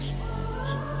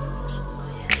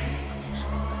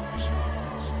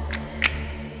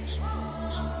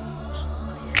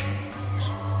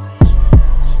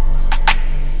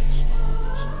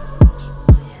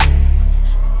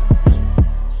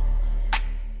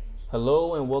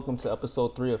Hello and welcome to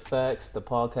episode 3 of Facts, the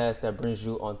podcast that brings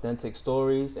you authentic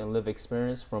stories and live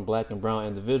experience from black and brown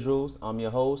individuals. I'm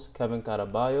your host, Kevin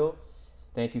Caraballo.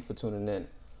 Thank you for tuning in.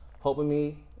 Helping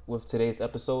me with today's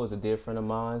episode is a dear friend of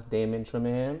mine, Damon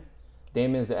Trimingham.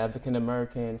 Damon is an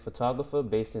African-American photographer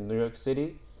based in New York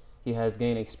City. He has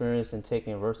gained experience in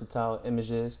taking versatile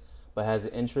images, but has an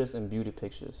interest in beauty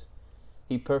pictures.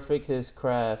 He perfects his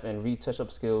craft and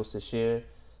retouch-up skills to share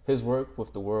his work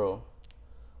with the world.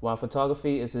 While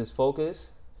photography is his focus,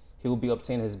 he will be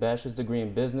obtaining his bachelor's degree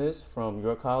in business from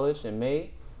York College in May.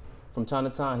 From time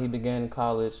to time he began in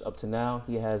college up to now,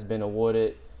 he has been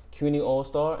awarded CUNY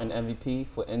All-Star and MVP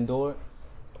for indoor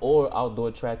or outdoor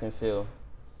track and field.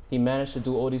 He managed to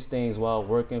do all these things while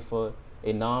working for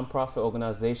a non-profit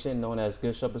organization known as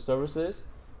Good Shepherd Services,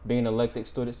 being elected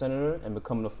student senator, and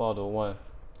becoming the father of one.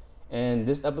 In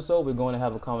this episode, we're going to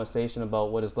have a conversation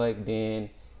about what it's like being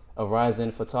a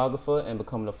rising photographer and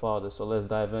becoming a father. So let's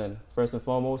dive in. First and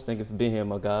foremost, thank you for being here,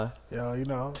 my guy. Yo,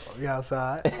 we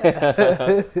outside.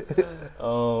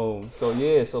 So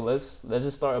let's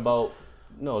just start about,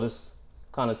 let's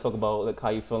kind of talk about like how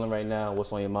you feeling right now,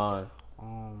 what's on your mind.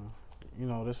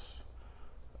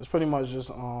 It's pretty much just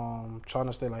trying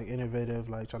to stay like innovative,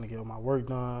 like trying to get all my work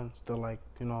done, still like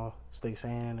stay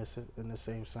sane in the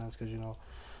same sense, because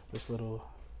this little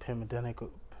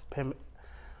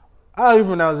I don't even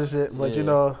pronounce this shit, but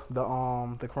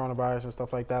the coronavirus and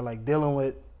stuff like that, like dealing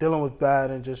with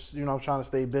that, and just I'm trying to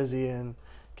stay busy and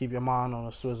keep your mind on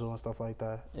a swizzle and stuff like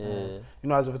that. Yeah.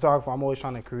 And, as a photographer, I'm always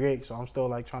trying to create, so I'm still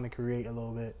like trying to create a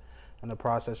little bit in the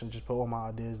process and just put all my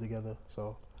ideas together.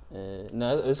 So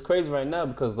no, it's crazy right now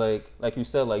because like you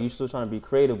said, like you're still trying to be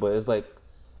creative, but it's like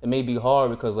it may be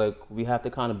hard because like we have to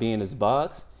kind of be in this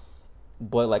box,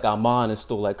 but like our mind is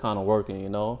still like kind of working,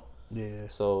 Yeah.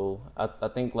 So I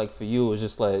think like for you it's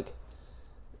just like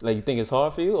you think it's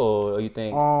hard for you, or you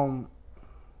think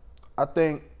I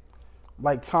think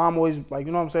like time always, like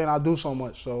what I'm saying, I do so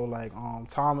much, so like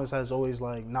time has always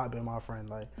like not been my friend,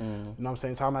 like what I'm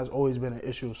saying, time has always been an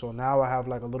issue. So now I have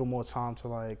like a little more time to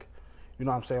like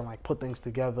what I'm saying, like put things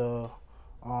together,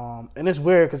 and it's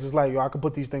weird because it's like I can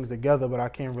put these things together but I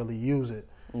can't really use it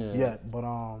yet. But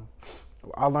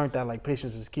I learned that like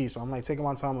patience is key, so I'm like taking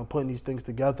my time and putting these things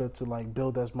together to like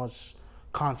build as much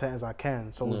content as I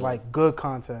can. So it's like good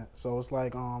content. So it's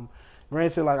like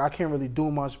granted, like I can't really do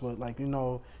much, but like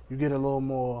you get a little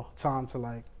more time to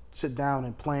like sit down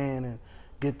and plan and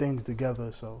get things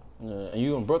together. So and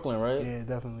you in Brooklyn, right? Yeah,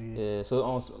 definitely. Yeah.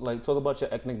 So like talk about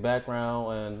your ethnic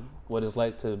background and what it's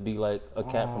like to be like a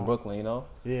cat from Brooklyn,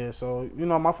 Yeah. So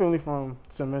my family from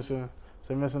St.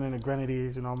 Vincent in the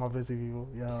Grenadines, my busy people.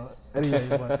 Yeah. Anyway,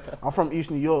 but I'm from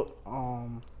East New York,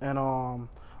 and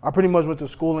I pretty much went to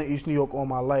school in East New York all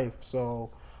my life. So,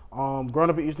 growing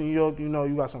up in East New York,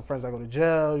 you got some friends that go to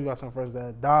jail, you got some friends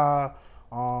that die.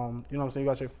 You know what I'm saying?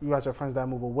 You got your friends that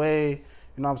move away.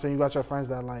 You know what I'm saying? You got your friends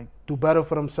that like do better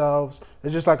for themselves.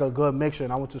 It's just like a good mixture.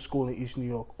 And I went to school in East New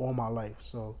York all my life.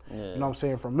 So, you know what I'm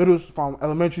saying? From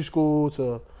elementary school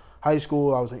to high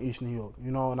school, I was in East New York.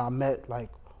 And I met like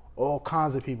all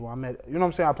kinds of people. I met, what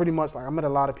I'm saying? I met a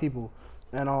lot of people.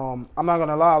 And I'm not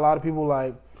gonna lie, a lot of people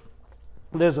like,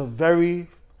 there's a very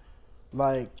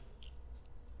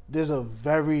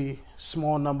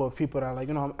small number of people that like,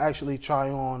 actually try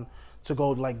on to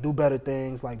go like do better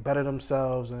things, like better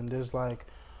themselves. And there's like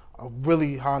a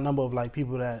really high number of like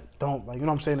people that don't, like, what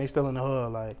I'm saying? They still in the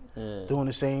hood, like doing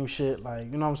the same shit,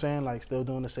 like, what I'm saying? Like still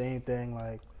doing the same thing,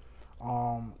 like,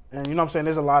 and what I'm saying?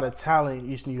 There's a lot of talent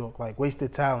in East New York, like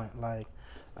wasted talent, like,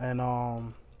 and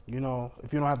if you don't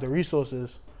have the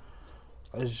resources,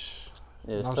 it's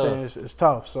tough. Saying? It's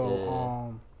tough.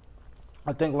 So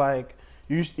I think like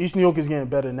East New York is getting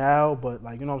better now, but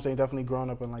like, what I'm saying, definitely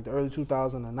growing up in like the early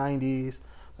 2000s and 90s,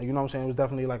 like, what I'm saying, it was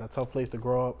definitely like a tough place to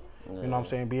grow up. You know what I'm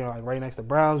saying? Being like right next to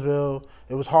Brownsville,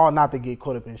 it was hard not to get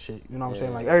caught up in shit. You know what I'm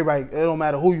saying? Like everybody, it don't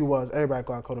matter who you was, everybody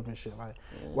got caught up in shit. Like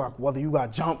whether you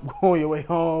got jumped on your way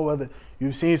home, whether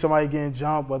you seen somebody getting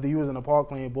jumped, whether you was in the park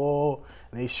playing ball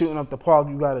and they shooting up the park,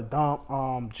 you got to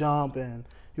jump, and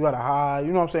you got to hide.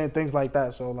 You know what I'm saying? Things like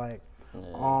that. So like,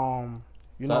 I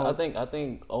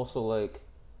think also like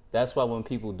that's why when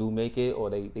people do make it or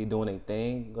they doing their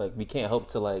thing, like we can't help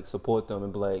to like support them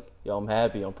and be like, yo, I'm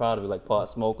happy, I'm proud of it. Like Pop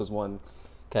Smoke is one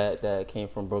cat that came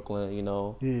from Brooklyn,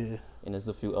 Yeah. And there's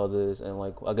a few others, and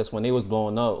like I guess when they was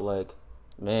blowing up, like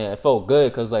man, it felt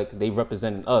good because like they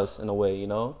represented us in a way,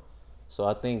 So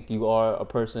I think you are a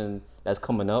person that's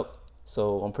coming up.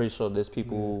 So I'm pretty sure there's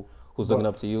people who's looking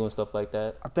up to you and stuff like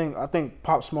that. I think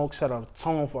Pop Smoke set a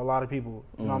tone for a lot of people.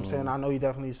 You know what I'm saying? I know he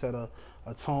definitely set a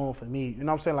tone for me. You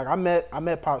know what I'm saying? Like I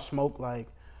met Pop Smoke like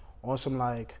on some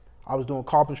like I was doing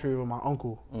carpentry with my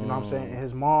uncle. You know what I'm saying? And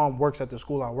his mom works at the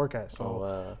school I work at.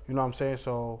 So you know what I'm saying?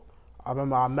 So I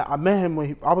remember I met him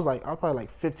when I was probably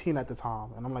like 15 at the time,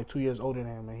 and I'm like 2 years older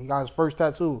than him. And he got his first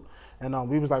tattoo, and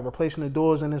we was like replacing the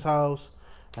doors in his house,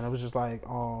 and it was just like, you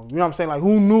know what I'm saying? Like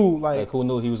who knew? Like who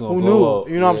knew he was gonna blow up?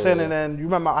 You know what I'm saying? And then you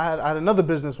remember I had another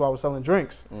business where I was selling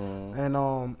drinks,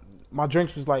 and my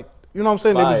drinks was like, you know what I'm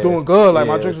saying? Fire. They was doing good. Like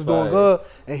my drinks was doing good,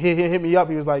 and he hit me up.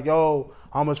 He was like, yo,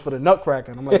 how much for the nutcracker?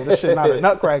 And I'm like, well, this shit not a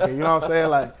nutcracker. You know what I'm saying?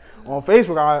 Like. On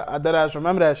Facebook, I dead ass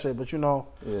remember that shit, but you know,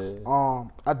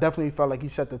 I definitely felt like he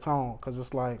set the tone, because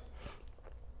it's like,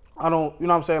 I don't, you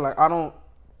know what I'm saying? Like, I don't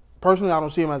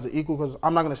see him as an equal, because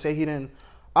I'm not going to say he didn't,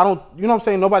 you know what I'm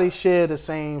saying? Nobody shared the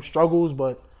same struggles,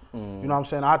 but, you know what I'm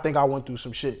saying? I think I went through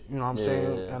some shit, you know what I'm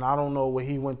saying? And I don't know what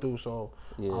he went through, so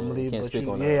I'm going to leave.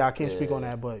 I can't speak on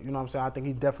that, but you know what I'm saying? I think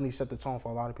he definitely set the tone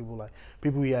for a lot of people, like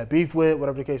people he had beef with,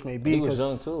 whatever the case may be. He was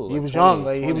young too. He was young,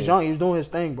 like he was young. He was doing his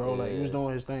thing, bro. Like he was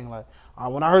doing his thing. Like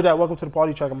when I heard that "Welcome to the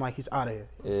Party" track, I'm like, he's out of here.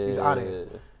 He's out of here.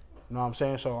 You know what I'm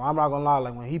saying? So I'm not gonna lie.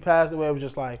 Like when he passed away, it was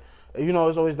just like, you know,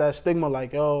 it's always that stigma.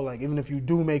 Like like even if you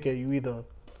do make it, you either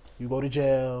you go to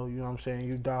jail. You know what I'm saying?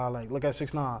 You die. Like look at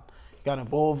 6ix9ine. He got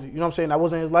involved. You know what I'm saying? That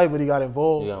wasn't his life, but he got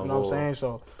involved. You know what I'm saying?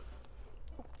 So.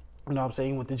 You know what I'm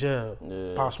saying? He went to jail.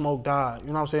 Pop Smoke died. You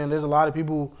know what I'm saying? There's a lot of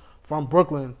people from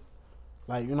Brooklyn,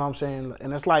 like, you know what I'm saying?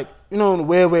 And it's like, you know, in a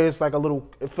weird way, it's like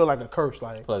it feel like a curse.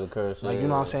 Like a curse, Like, you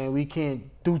know what I'm saying? We can't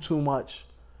do too much.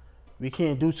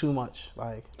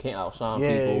 Like. Can't outshine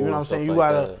people. You know what I'm saying? You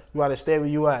gotta stay where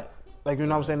you at. Like, you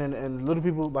know what I'm saying? And little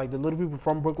people, like the little people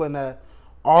from Brooklyn that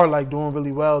are like doing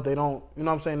really well, they don't, you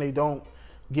know what I'm saying? They don't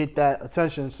get that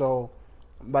attention. So,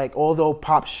 like, although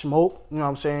Pop Smoke, you know what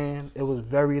I'm saying, it was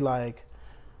very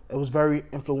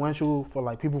influential for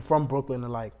like people from Brooklyn to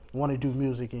like want to do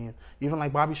music, and even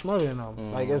like Bobby Shmurda and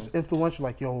them. Like it's influential,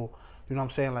 like, yo, you know what I'm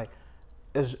saying, like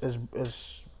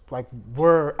it's like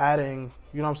we're adding,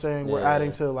 you know what I'm saying, we're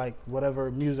adding to like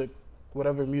whatever music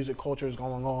culture is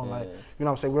going on. Like, you know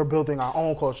what I'm saying, we're building our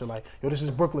own culture, like, yo, this is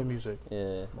Brooklyn music.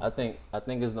 I think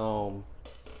it's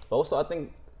also I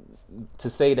think to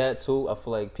say that too, I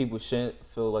feel like people shouldn't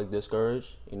feel like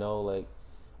discouraged, you know, like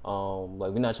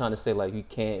we're not trying to say like you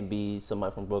can't be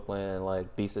somebody from Brooklyn and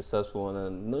like be successful and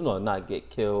then, you know, not get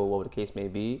killed, whatever the case may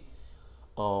be.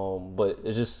 But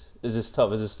it's just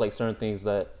tough. It's just like certain things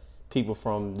that people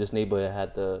from this neighborhood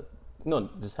had to, you know,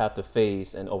 just have to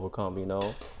face and overcome, you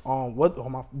know.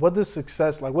 What is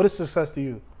success to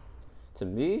you? To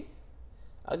me,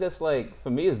 I guess like for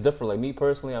me it's different. Like me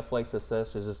personally, I feel like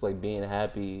success is just like being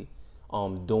happy,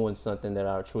 doing something that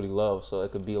I truly love. So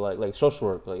it could be like social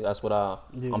work. Like that's what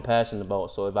I'm passionate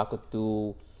about. So if I could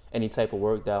do any type of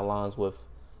work that aligns with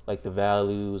like the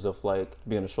values of like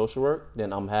being a social work,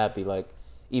 then I'm happy. Like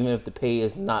even if the pay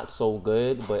is not so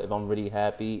good, but if I'm really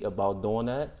happy about doing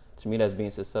that, to me that's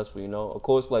being successful, you know. Of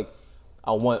course, like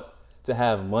I want to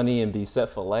have money and be set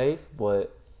for life,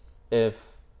 but if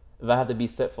I have to be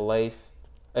set for life,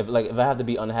 if I have to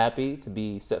be unhappy to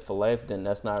be set for life, then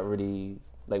that's not really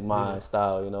like my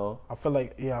style, you know. I feel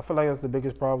like that's the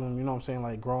biggest problem, you know what I'm saying,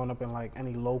 like growing up in like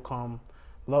any low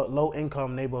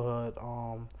income neighborhood,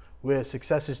 where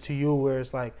success is to you, where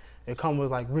it's like it comes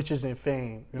with like riches and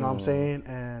fame, you know what I'm saying?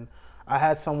 And I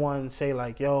had someone say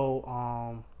like,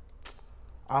 yo,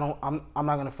 I'm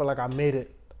not gonna feel like I made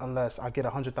it unless I get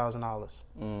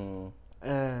 $100,000.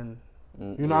 And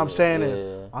you know what I'm saying?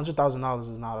 $100,000 is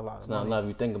not a lot. It's not enough if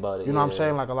you think about it. You know what I'm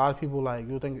saying? Like a lot of people, like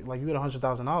you think like you get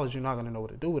 $100,000, you're not gonna know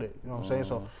what to do with it. You know what I'm saying?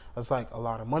 So that's like a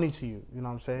lot of money to you. You know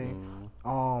what I'm saying?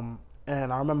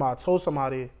 And I remember I told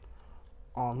somebody,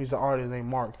 he's an artist named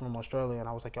Mark from Australia, and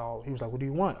I was like, yo, he was like, what do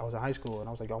you want? I was in high school, and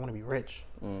I was like, yo, I want to be rich.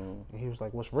 And he was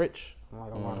like, what's rich? I'm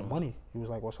like, a lot of money. He was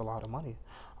like, what's a lot of money?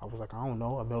 I was like, I don't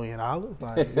know, $1 million?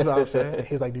 Like, you know what I'm saying?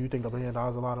 He's like, do you think $1 million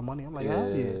is a lot of money? I'm like,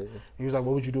 hell yeah. He was like,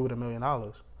 what would you do with $1 million?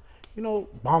 You know,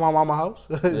 buy my mama house.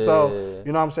 So,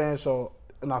 you know what I'm saying? So,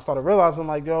 and I started realizing,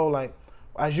 like, yo, like,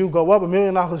 as you go up, $1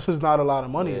 million is not a lot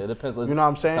of money. Yeah, it depends. You know what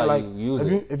I'm saying? Like,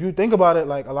 if you think about it,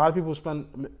 like, a lot of people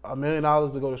spend $1 million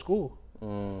to go to school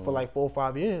for like 4 or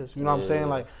 5 years. You know what I'm saying?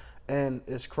 Like, and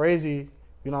it's crazy.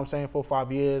 You know what I'm saying? 4 or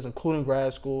 5 years, including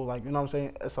grad school. Like, you know what I'm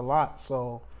saying? It's a lot.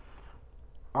 So,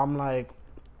 I'm like,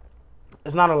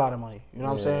 it's not a lot of money. You know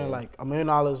what I'm saying? Like, $1 million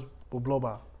will blow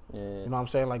by. You know what I'm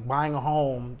saying? Like, buying a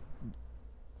home,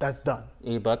 that's done.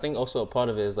 Yeah, but I think also a part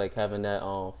of it is like having that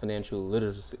financial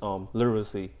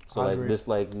literacy. So like just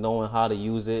like knowing how to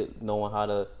use it, knowing how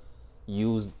to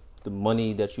use the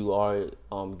money that you are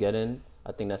getting.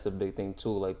 I think that's a big thing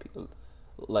too. Like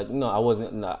you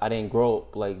know, I didn't grow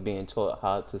up like being taught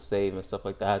how to save and stuff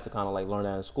like that. I had to kind of like learn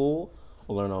that in school,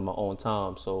 learn on my own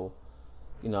time. So,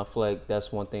 I feel like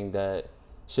that's one thing that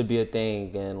should be a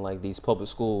thing in like these public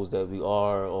schools that we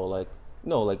are, or like, we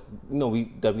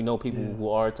know people who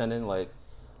are attending, like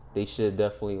they should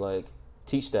definitely like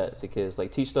teach that to kids,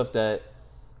 like teach stuff that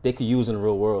they could use in the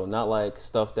real world, not like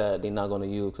stuff that they're not going to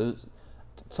use. Cause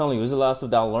it's telling you, there's a lot of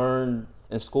stuff that I learned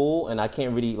in school, and I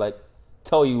can't really like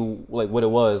tell you like what it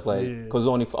was, like, cause I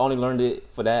only learned it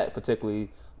for that particular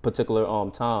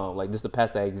time, like just to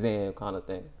pass that exam kind of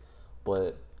thing.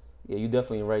 But yeah, you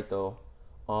definitely right though.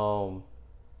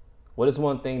 What is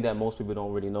one thing that most people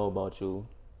don't really know about you?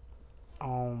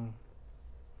 I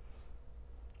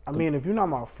mean, if you're not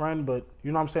my friend, but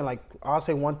you know what I'm saying, like I'll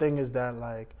say one thing is that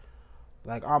like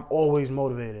I'm always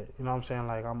motivated. You know what I'm saying?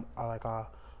 Like I'm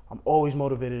always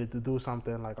motivated to do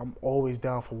something. Like I'm always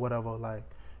down for whatever. Like,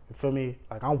 you feel me?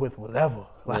 Like I'm with whatever.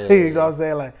 Like you know what I'm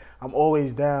saying? Like I'm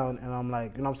always down, and I'm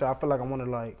like, you know what I'm saying? I feel like I'm one of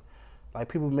like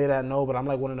people may not know, but I'm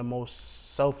like one of the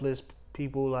most selfless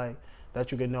people like that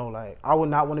you can know. Like I would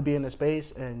not want to be in the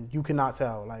space, and you cannot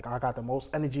tell. Like I got the most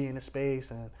energy in the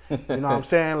space, and you know what I'm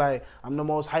saying? Like I'm the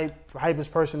most hypest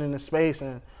person in the space,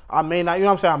 and I may not, you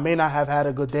know what I'm saying? I may not have had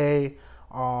a good day,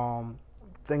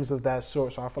 things of that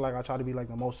sort. So I feel like I try to be like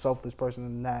the most selfless person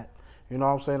in that. You know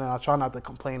what I'm saying? And I try not to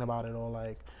complain about it, or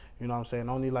like, you know what I'm saying?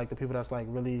 Only like the people that's like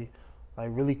really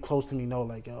close to me know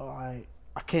like, yo, I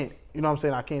can't, you know what I'm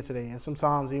saying? I can't today. And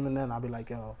sometimes even then I'll be like,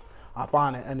 yo, I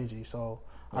find that energy. So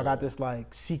I got this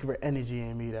like secret energy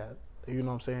in me that, you know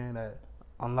what I'm saying, that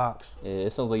unlocks. Yeah,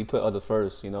 it sounds like you put others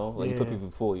first, you know, like you put people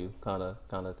before you, kind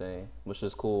of thing, which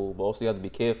is cool. But also you have to be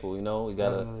careful, you know. You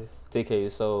gotta take care of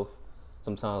yourself.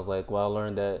 Sometimes, like, I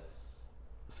learned that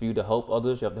for you to help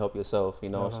others, you have to help yourself, you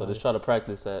know. So just try to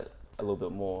practice that a little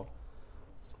bit more.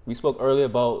 We spoke earlier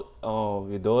about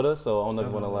your daughter, so I don't know if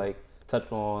you want to like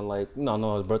touch on like, I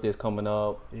know her birthday is coming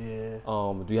up. Yeah.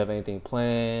 Do you have anything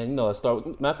planned? Matter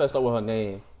of fact, start with her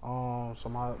name. So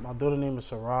my daughter name is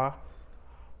Sarah.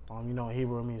 You know, in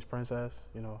Hebrew it means princess.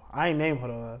 You know, I ain't named her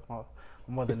though.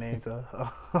 My mother named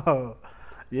her.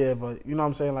 Yeah, but you know what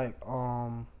I'm saying. Like,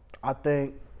 I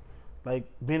think like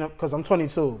being because I'm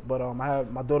 22, but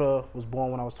my daughter was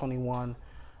born when I was 21,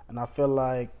 and I feel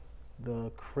like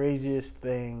the craziest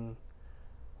thing,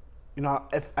 you know,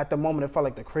 at the moment it felt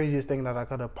like the craziest thing that I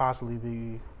could have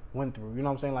possibly went through. You know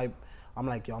what I'm saying? Like, I'm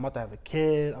like, yo, I'm about to have a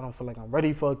kid. I don't feel like I'm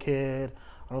ready for a kid.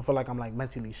 I don't feel like I'm like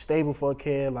mentally stable for a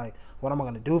kid. Like, what am I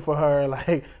gonna do for her?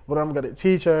 Like, what am I gonna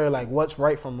teach her? Like, what's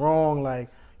right from wrong? Like,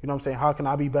 you know what I'm saying? How can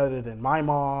I be better than my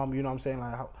mom? You know what I'm saying?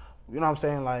 Like, you know what I'm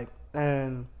saying? Like,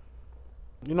 and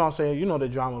you know what I'm saying? You know the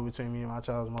drama between me and my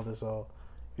child's mother. So,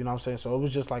 you know what I'm saying? So it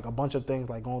was just like a bunch of things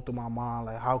like going through my mind.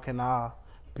 Like, how can I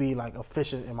be like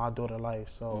efficient in my daughter's life?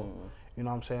 So, you know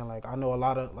what I'm saying? Like, I know a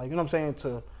lot of, like, you know what I'm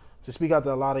saying? To speak out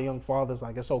to a lot of young fathers,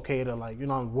 like, it's okay to, like, you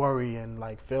know, worry and,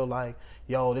 like, feel like,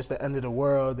 yo, this the end of the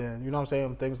world, and, you know what I'm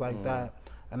saying, things like that.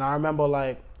 And I remember,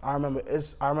 like,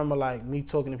 me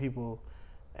talking to people,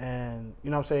 and, you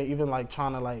know what I'm saying, even, like,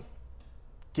 trying to, like,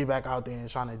 get back out there and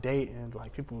trying to date, and,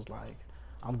 like, people was like,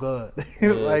 I'm good. Like,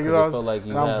 you know, like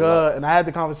and I'm good. And I had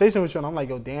the conversation with you, and I'm like,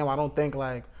 yo, damn, I don't think,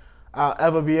 like, I'll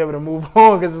ever be able to move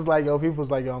on, because it's like, yo,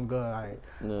 people's like, yo, I'm good. I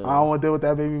don't want to deal with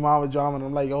that baby mama drama. And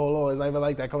I'm like, yo, hold on, it's not even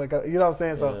like that. You know what I'm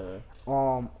saying? So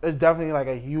it's definitely like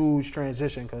a huge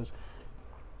transition, because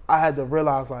I had to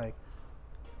realize, like,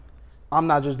 I'm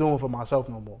not just doing it for myself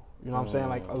no more. You know what I'm saying?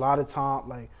 Like, a lot of time,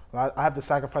 like, I have to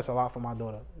sacrifice a lot for my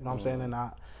daughter. You know what I'm saying?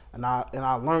 And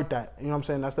I learned that. You know what I'm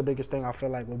saying? That's the biggest thing I feel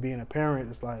like with being a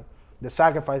parent. It's like the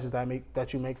sacrifices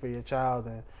that you make for your child,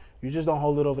 and you just don't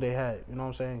hold it over their head. You know what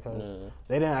I'm saying? Because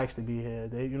they didn't ask to be here.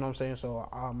 You know what I'm saying? So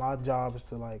my job is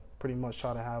to like pretty much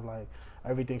try to have like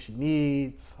everything she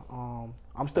needs.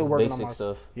 I'm still working on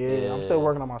myself. Yeah, I'm still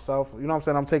working on myself. You know what I'm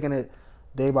saying? I'm taking it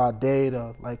day by day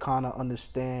to like kind of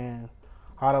understand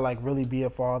how to like really be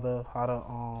a father, how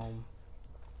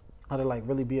to like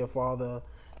really be a father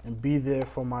and be there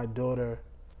for my daughter.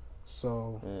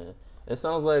 So it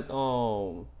sounds like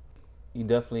you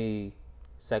definitely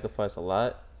sacrifice a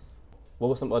lot. What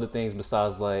were some other things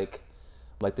besides like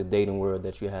the dating world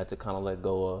that you had to kind of let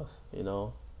go of, you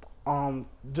know?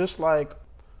 Just like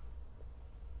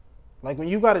when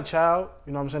you got a child,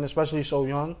 you know what I'm saying, especially so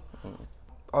young,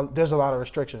 there's a lot of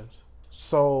restrictions.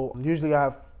 So usually I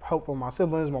have help from my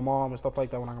siblings, my mom and stuff like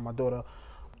that when I got my daughter.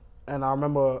 And I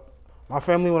remember my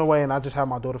family went away and I just had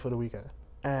my daughter for the weekend.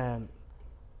 And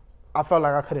I felt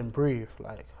like I couldn't breathe.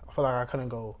 Like, I felt like I couldn't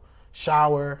go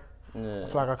shower. I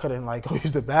feel like I couldn't like go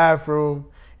use the bathroom.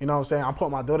 You know what I'm saying? I put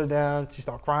my daughter down. She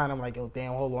started crying. I'm like, yo,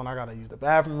 damn, hold on. I got to use the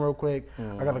bathroom real quick.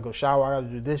 I got to go shower. I got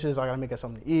to do dishes. I got to make her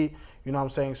something to eat. You know what I'm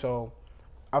saying? So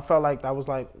I felt like that was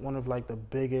like one of like the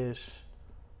biggest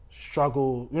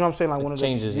struggle. You know what I'm saying? Like one of the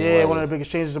changes. one of the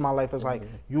biggest changes in my life is like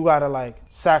you gotta like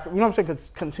you know what I'm saying?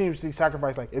 Continuously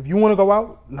sacrifice. Like if you want to go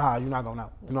out, nah, you're not going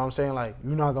out. You know what I'm saying? Like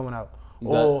you're not going out.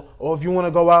 Or if you want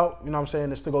to go out, you know what I'm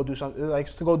saying, it's to go do something. Like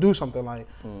it's to go do something like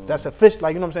that's efficient.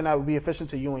 Like you know what I'm saying, that would be efficient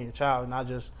to you and your child, not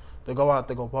just to go out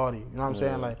to go party. You know what I'm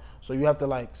saying? Like so you have to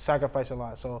like sacrifice a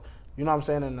lot. So you know what I'm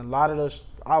saying. And a lot of this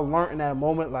I learned in that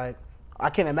moment. Like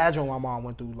I can't imagine what my mom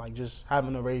went through. Like just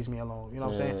having to raise me alone. You know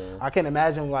what I'm saying? I can't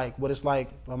imagine like what it's like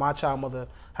when my child mother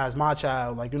has my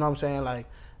child. Like you know what I'm saying? Like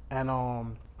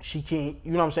and she can't,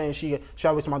 you know what I'm saying? She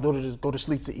gotta wait till my daughter to go to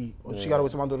sleep to eat. Or she gotta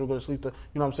wait till my daughter to go to sleep to,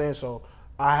 you know what I'm saying? So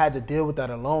I had to deal with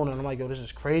that alone and I'm like, yo, this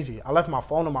is crazy. I left my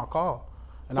phone in my car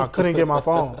and I couldn't get my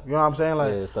phone. You know what I'm saying?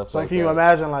 Like, stuff so like can you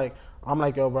imagine like, I'm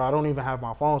like, yo, bro, I don't even have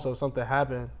my phone. So if something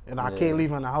happened and I can't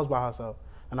leave her in the house by herself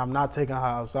and I'm not taking her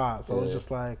outside. So it's just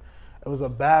like, it was a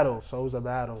battle. So it was a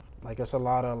battle. Like it's a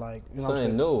lot of like, you know what I'm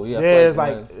saying? Something new. Yeah, it's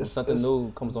like, when something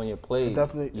new comes on your plate,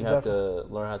 you have to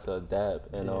learn how to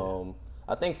adapt. And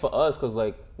I think for us, because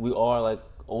like we are like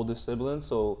older siblings,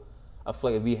 so I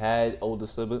feel like if we had older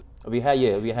siblings,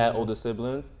 older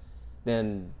siblings,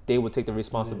 then they would take the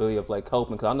responsibility of like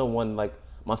helping. Because I know when like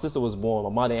my sister was born, my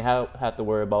mom didn't have to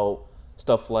worry about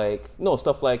stuff like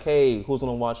hey, who's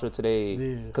gonna watch her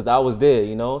today? Because I was there,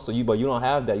 you know. So but you don't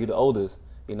have that. You're the oldest,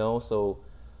 you know. So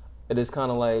it is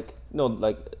kind of like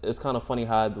it's kind of funny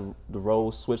how the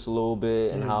roles switch a little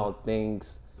bit and how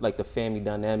things like the family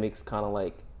dynamics kind of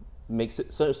like makes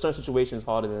it certain situations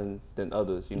harder than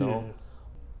others, you know.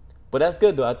 But that's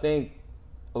good though. I think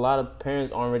a lot of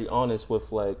parents aren't really honest with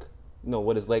like, you know,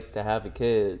 what it's like to have a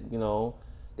kid. You know,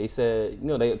 they said, you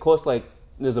know, of course like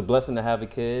there's a blessing to have a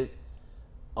kid,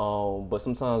 but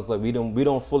sometimes like we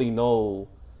don't fully know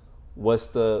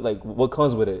what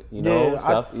comes with it, you know?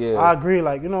 I agree.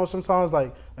 Like, you know, sometimes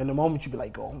like in the moment you be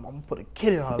like, oh, I'm gonna put a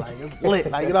kid in her, like it's lit.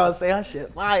 Like, you know what I'm saying? That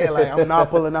shit fire. Like I'm not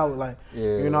pulling out, like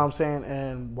you know what I'm saying?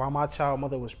 And while my child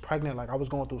mother was pregnant, like I was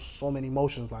going through so many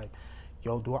emotions, like,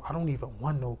 yo, I don't even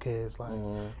want no kids. Like,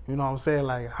 you know what I'm saying?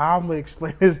 Like, how I'm gonna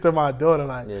explain this to my daughter?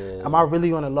 Like, am I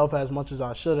really gonna love her as much as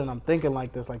I should? And I'm thinking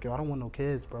like this, like, yo, I don't want no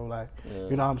kids, bro. Like,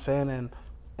 you know what I'm saying? And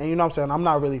you know what I'm saying? I'm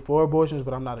not really for abortions,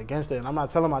 but I'm not against it. And I'm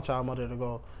not telling my child mother to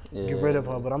go get rid of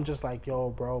her, but I'm just like, yo,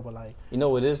 bro, but like. You know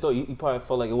what it is, though? You probably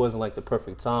felt like it wasn't like the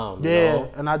perfect time, you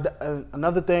know? And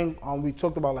another thing, we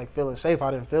talked about like feeling safe.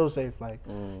 I didn't feel safe. Like,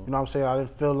 you know what I'm saying? I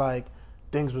didn't feel like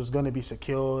things was gonna be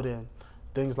secured and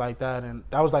things like that. And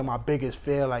that was like my biggest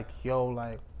fear, like, yo,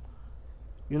 like,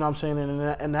 you know what I'm saying?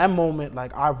 And in that moment,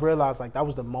 like, I realized like that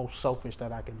was the most selfish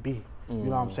that I could be. You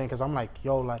know what I'm saying? Because I'm like,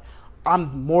 yo, like, I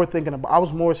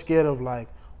was more scared of like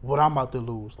what I'm about to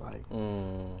lose. Like,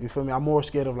 you feel me? I'm more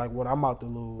scared of like what I'm about to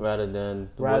lose. Rather than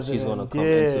what she's going to come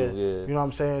into. You know what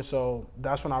I'm saying? So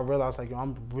that's when I realized like, yo,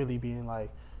 I'm really being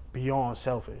like beyond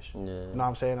selfish. You know what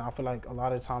I'm saying? I feel like a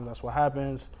lot of times that's what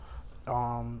happens.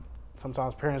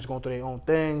 Sometimes parents going through their own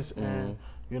things and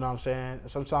you know what I'm saying?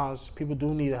 Sometimes people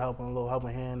do need a little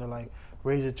helping hand to like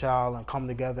raise a child and come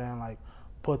together and like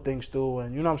put things through,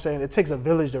 and you know what I'm saying? It takes a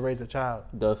village to raise a child.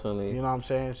 Definitely. You know what I'm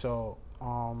saying? So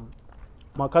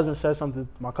my cousin said something.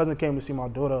 My cousin came to see my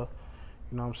daughter,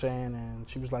 you know what I'm saying? And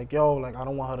she was like, yo, like I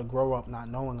don't want her to grow up not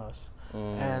knowing us.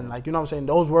 And like, you know what I'm saying?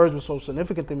 Those words were so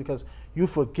significant to me because you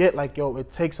forget like, yo, it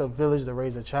takes a village to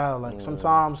raise a child. Like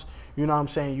sometimes, you know what I'm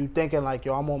saying? You thinking like,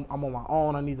 yo, I'm on my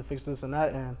own. I need to fix this and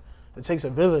that. And it takes a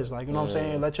village. Like, you know what I'm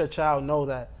saying? Let your child know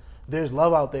that there's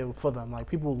love out there for them. Like,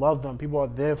 people love them. People are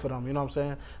there for them. You know what I'm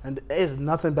saying? And there's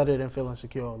nothing better than feeling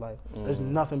secure. Like, there's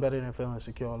nothing better than feeling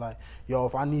secure. Like, yo,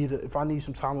 if I need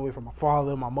some time away from my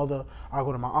father, my mother, I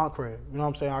go to my aunt crib. You know what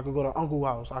I'm saying? I could go to uncle's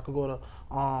house. I could go to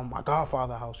my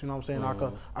godfather's house. You know what I'm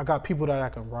saying? I got people that I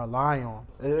can rely on.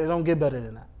 It don't get better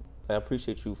than that. I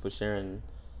appreciate you for sharing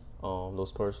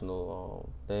those personal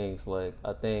things. Like,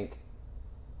 I think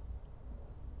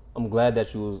I'm glad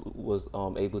that you was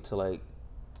able to like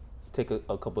take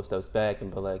a couple of steps back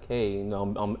and be like, hey, you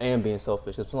know, I'm being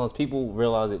selfish. Because sometimes people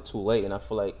realize it too late, and I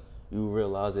feel like you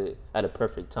realize it at a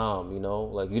perfect time. You know,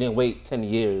 like you didn't wait 10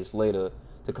 years later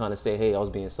to kind of say, hey, I was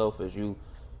being selfish. You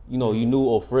know, you knew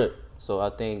off rip. So I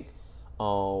think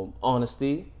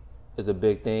honesty is a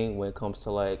big thing when it comes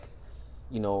to like,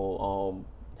 you know,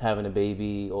 having a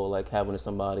baby or like having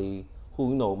somebody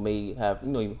who, you know, may have, you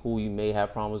know, who you may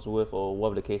have problems with or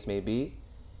whatever the case may be.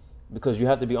 Because you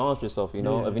have to be honest with yourself, you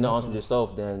know. If you're not honest with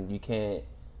yourself, then you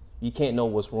can't know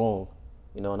what's wrong,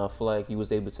 you know. And I feel like you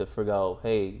was able to figure out,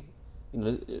 hey, you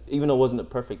know, even though it wasn't the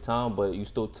perfect time, but you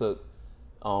still took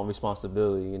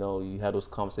responsibility. You know, you had those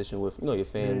conversations with, you know, your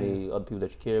family, other people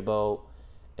that you care about,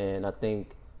 and I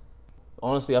think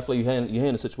honestly, I feel like you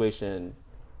handle the situation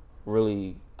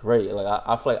really great. Like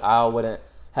I feel like I wouldn't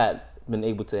had been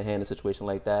able to handle a situation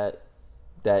like that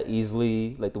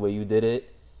easily, like the way you did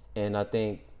it. And I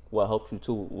think what helped you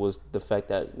too was the fact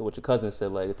that what your cousin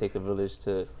said, like it takes a village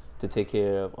to take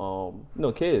care of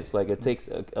kids. Like it takes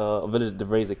a village to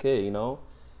raise a kid,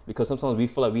 because sometimes we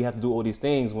feel like we have to do all these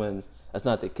things when that's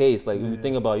not the case. Like if you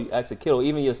think about, you ask a kid or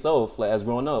even yourself, like as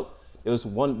growing up, your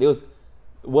mom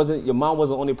wasn't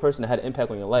the only person that had an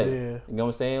impact on your life. Yeah. You know what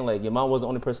I'm saying? Like your mom was the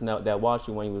only person that watched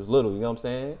you when you was little. You know what I'm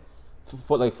saying?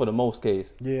 For the most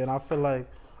case. Yeah, and I feel like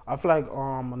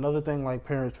another thing like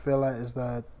parents feel at is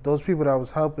that those people that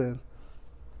was helping,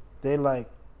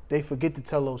 they forget to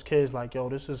tell those kids like, yo,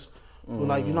 this is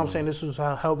like, you know what I'm saying, this is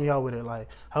how help me out with it, like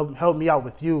help me out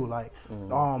with you, like you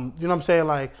know what I'm saying,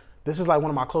 like this is like one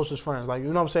of my closest friends, like you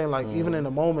know what I'm saying, like even in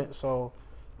the moment. So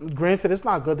granted, it's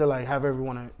not good to like have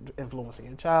everyone influencing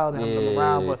your child and having them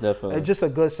around, but definitely. It's just a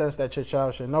good sense that your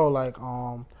child should know, like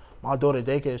my daughter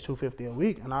daycare is $250 a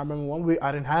week, and I remember one week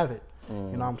I didn't have it. You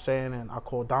know what I'm saying? And I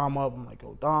called Dom up. I'm like,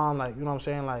 yo, Dom, like, you know what I'm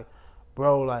saying? Like,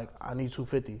 bro, like, I need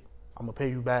 $250. I'm gonna pay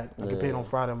you back. I can pay it on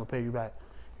Friday. I'm gonna pay you back.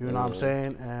 You know what I'm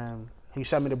saying? And he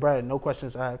sent me the bread, no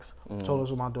questions asked. Told us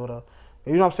with my daughter.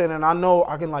 You know what I'm saying? And I know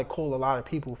I can like call a lot of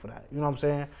people for that. You know what I'm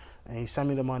saying? And he sent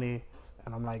me the money,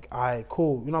 and I'm like, all right,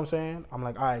 cool. You know what I'm saying? I'm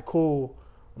like, all right, cool.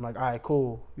 I'm like, all right,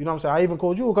 cool. You know what I'm saying? I even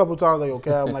called you a couple of times, like,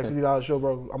 okay, I'm like $50 show,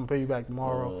 bro. I'm gonna pay you back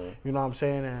tomorrow. You know what I'm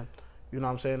saying? And you know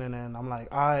what I'm saying? And then I'm like,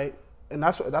 all right. And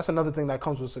that's another thing that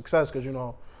comes with success, because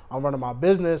I'm running my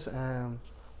business, and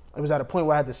it was at a point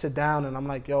where I had to sit down, and I'm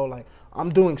like, yo, like I'm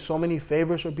doing so many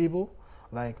favors for people,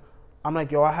 like I'm like,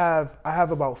 yo, I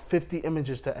have about 50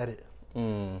 images to edit,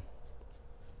 and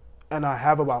I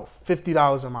have about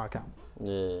 $50 in my account.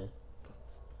 Yeah.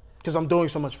 Because I'm doing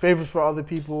so much favors for other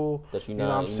people. You know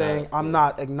what I'm saying? I'm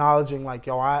not acknowledging like,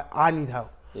 yo, I need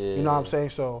help. Yeah. You know what I'm saying?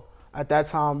 So at that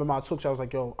time in my talk, I was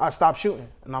like, yo, I stopped shooting,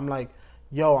 and I'm like,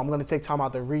 yo, I'm gonna take time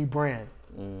out to rebrand.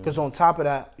 Because on top of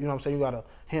that, you know what I'm saying, you gotta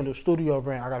handle studio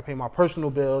rent, I gotta pay my personal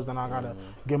bills, then I gotta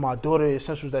give my daughter the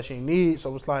essentials that she needs.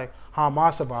 So it's like, how am I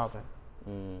surviving?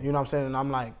 You know what I'm saying? And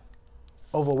I'm like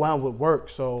overwhelmed with work.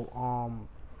 So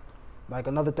like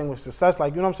another thing with success,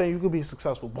 like, you know what I'm saying, you could be a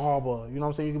successful barber, you know what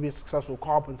I'm saying, you could be a successful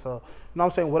carpenter, you know what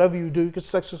I'm saying, whatever you do, you could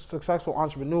be a successful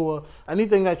entrepreneur.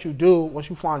 Anything that you do, once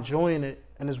you find joy in it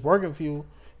and it's working for you, you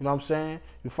know what I'm saying,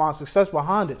 you find success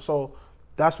behind it. So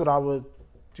that's what I would,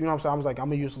 you know what I'm saying, I was like, I'm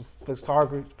gonna use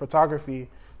photography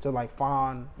to like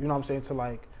find, you know what I'm saying, to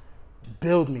like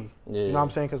build me. You know what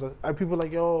I'm saying, because people are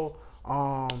like, yo,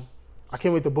 I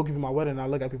can't wait to book you for my wedding. And I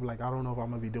look at people like, I don't know if I'm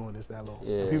gonna be doing this that long.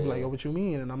 And people are like, yo, what you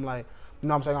mean? And I'm like, you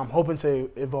know what I'm saying, I'm hoping to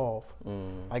evolve.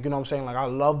 Like, you know what I'm saying, like I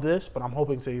love this, but I'm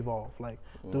hoping to evolve. Like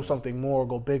do something more,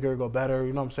 go bigger, go better,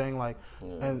 you know what I'm saying? Like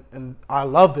and I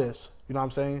love this, you know what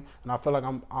I'm saying? And I feel like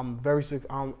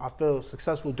I feel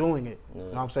successful doing it. You know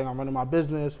what I'm saying? I'm running my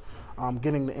business, I'm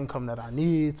getting the income that I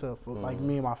need for like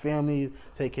me and my family,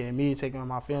 take care of me, take care of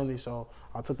my family. So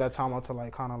I took that time out to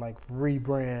like kind of like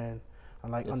rebrand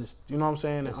and like you know what I'm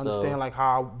saying, and understand like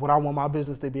what I want my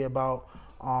business to be about,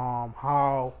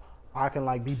 how I can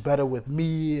like be better with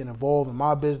me and evolve in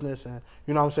my business, and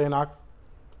you know what I'm saying.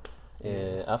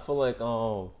 I feel like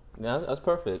that's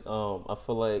perfect. I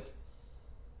feel like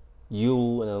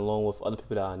you, and along with other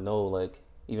people that I know, like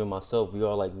even myself, we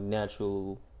are like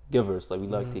natural givers. Like we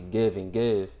like to give and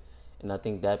give, and I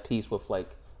think that piece with like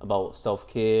about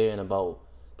self-care and about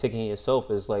taking care of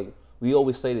yourself is like, we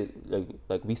always say that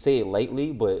like we say it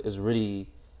lightly, but it's really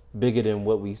bigger than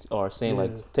what we are saying.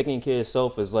 Like taking care of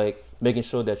yourself is like making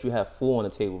sure that you have food on the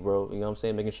table, bro. You know what I'm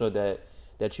saying? Making sure that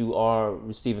you are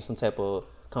receiving some type of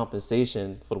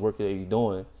compensation for the work that you're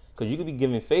doing. Because you could be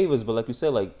giving favors, but like you said,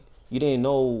 like you didn't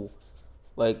know,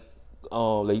 like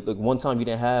one time you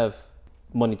didn't have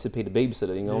money to pay the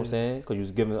babysitter. You know what I'm saying? Because you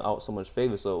was giving out so much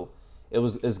favors. So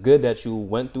it's good that you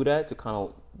went through that to kind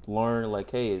of learn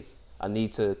like, hey, I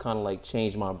need to kind of like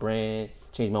change my brand,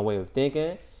 change my way of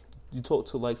thinking. You talk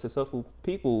to like successful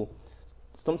people,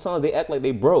 sometimes they act like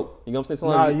they broke. You know what I'm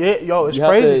saying? It's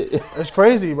crazy. It's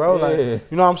crazy, bro. Like,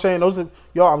 you know what I'm saying?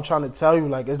 I'm trying to tell you,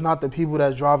 like, it's not the people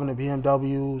that's driving the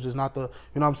BMWs. It's not the, you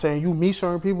know what I'm saying? You meet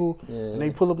certain people and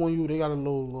they pull up on you. They got a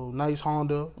little nice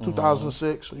Honda,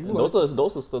 2006. And those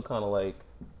are still kind of like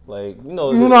you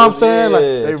know what I'm saying? Like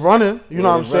they running. You know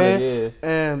what I'm saying?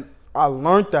 And I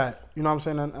learned that. You know what I'm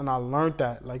saying? And I learned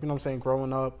that, like, you know what I'm saying,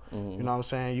 growing up, you know what I'm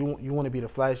saying, you want to be the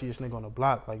flashiest nigga on the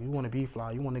block. Like, you want to be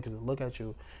fly. You want niggas to look at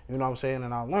you. You know what I'm saying?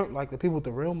 And I learned, like, the people with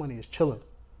the real money is chilling.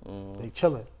 They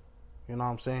chilling. You know what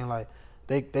I'm saying? Like,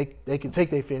 they can take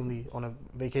their family on a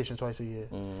vacation twice a year.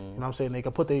 You know what I'm saying? They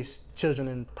could put their children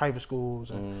in private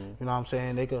schools, and you know what I'm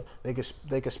saying? They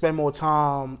could spend more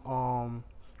time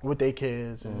with their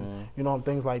kids, and you know,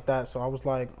 things like that. So I was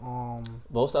like,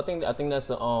 Most I think that's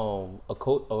a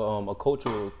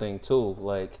cultural thing too.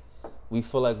 Like, we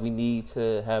feel like we need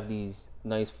to have these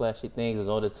nice flashy things in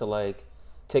order to like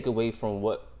take away from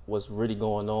what's really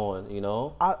going on. You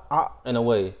know, in a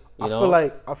way. You know?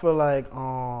 I feel like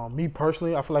me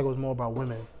personally, I feel like it was more about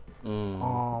women.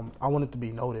 I wanted to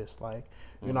be noticed, like,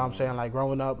 you know what I'm saying, like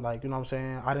growing up, like, you know what I'm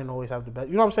saying, I didn't always have the best,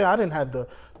 you know what I'm saying, I didn't have the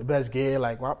best gear.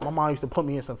 Like my mom used to put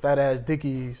me in some fat ass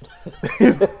Dickies,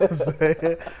 you know what I'm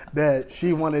saying, that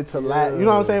she wanted to laugh. You know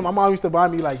what I'm saying, my mom used to buy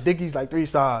me like Dickies like 3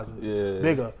 sizes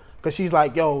bigger, because she's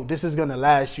like, yo, this is gonna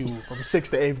last you from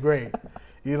 6th to 8th grade.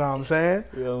 You know what I'm saying?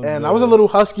 And I was a little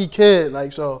husky kid,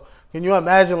 like, so can you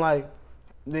imagine, like,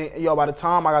 by the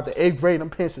time I got to 8th grade, them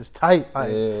pants is tight, like,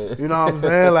 you know what I'm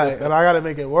saying, like, and I gotta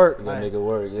make it work, make it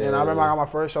work, And I remember I got my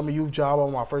first summer youth job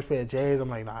on my first pair of J's. I'm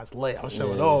like, nah, it's late. I'm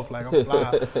showing off, like, I'm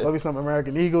fly. Maybe some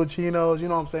American Eagle chinos, you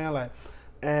know what I'm saying, like,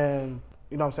 and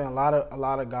you know what I'm saying, a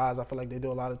lot of guys, I feel like they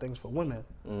do a lot of things for women,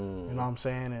 you know what I'm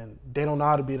saying, and they don't know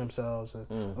how to be themselves.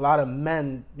 And a lot of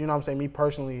men, you know what I'm saying, me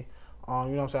personally, you know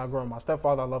what I'm saying, I grew up with my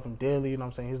stepfather. I love him dearly. You know what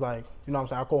I'm saying? He's like, you know what I'm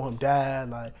saying, I call him dad.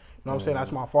 Like, you know what I'm saying?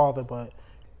 That's my father. But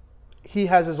he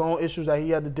has his own issues that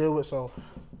he had to deal with. So,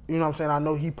 you know what I'm saying? I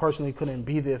know he personally couldn't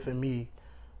be there for me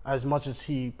as much as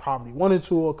he probably wanted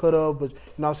to or could have. But, you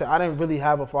know what I'm saying? I didn't really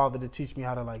have a father to teach me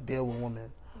how to, like, deal with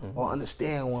women or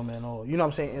understand women, or, you know what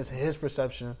I'm saying? It's his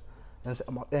perception. And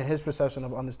his perception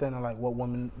of understanding, like, what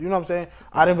women, you know what I'm saying?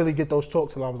 I didn't really get those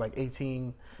talks till I was like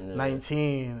 18,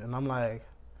 19. And I'm like,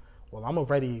 well, I'm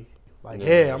already, like,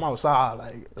 I'm outside,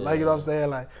 like, you know what I'm saying,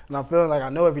 like, and I'm feeling like I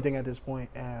know everything at this point,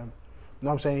 and, you know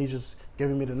what I'm saying, he's just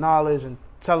giving me the knowledge and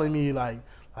telling me, like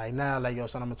now, like, yo,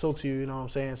 son, I'm gonna talk to you, you know what I'm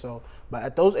saying, so, but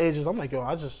at those ages, I'm like, yo,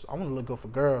 I want to look good for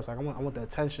girls, like, I want the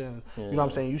attention, you know what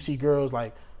I'm saying, you see girls,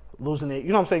 like, losing it, you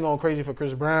know what I'm saying, going crazy for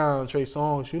Chris Brown, Trey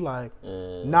Songz, you like,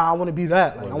 nah, I want to be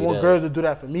that, like, I want girls to do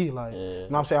that for me, like, you know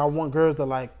what I'm saying, I want girls to,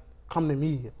 like, come to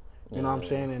me. You know what I'm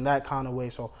saying, in that kind of way.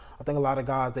 So I think a lot of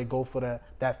guys, they go for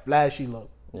that flashy look.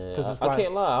 Yeah, it's I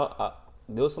can't lie.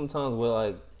 There was some times where,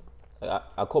 like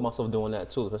I caught myself doing that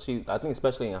too.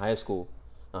 Especially in high school.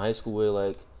 In high school, where,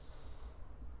 like,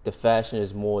 the fashion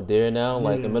is more there now.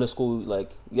 Like in middle school,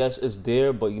 like, yes, it's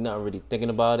there, but you're not really thinking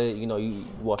about it. You know, you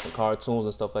watching cartoons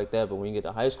and stuff like that. But when you get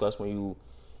to high school, that's when you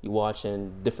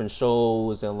watching different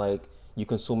shows, and, like, you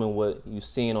consuming what you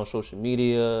seeing on social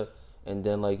media. And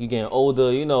then, like, you getting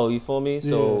older, you know, you feel me?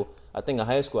 So I think in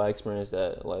high school I experienced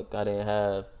that. Like, I didn't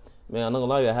have, man, I'm not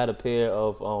gonna lie to you, I had a pair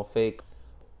of fake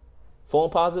phone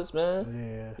posits,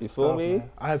 man. Yeah. You feel me? Man.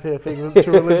 I had a pair of fake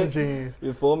True Religion jeans.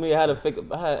 You feel me? I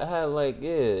had like,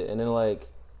 and then, like,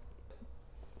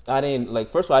 I didn't,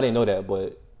 like, first of all, I didn't know that,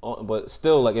 but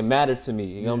still, like, it mattered to me,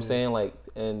 you know what I'm saying? Like,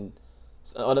 and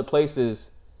other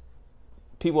places,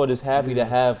 people are just happy to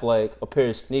have, like, a pair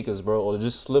of sneakers, bro, or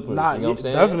just slippers. You know what I'm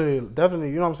saying? Definitely.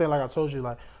 You know what I'm saying? Like I told you,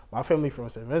 like, my family from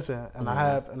St. Vincent, and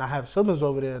I have siblings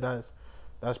over there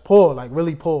that's poor, like,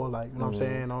 really poor, like, you know what I'm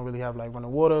saying? Don't really have, like,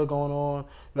 running water going on,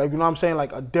 like, you know what I'm saying?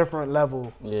 Like, a different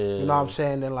level, you know what I'm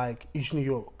saying, than, like, East New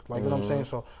York, like, you know what I'm saying?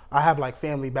 So I have, like,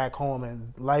 family back home,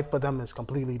 and life for them is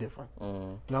completely different. You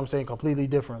know what I'm saying? Completely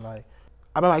different, like.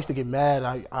 I remember I used to get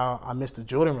mad. I missed the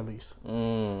Jordan release. You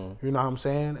know what I'm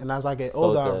saying? And as I get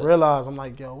older, I realized, I'm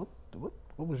like, yo, what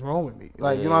was wrong with me?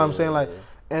 Like, you know what I'm saying? Like,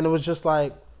 and it was just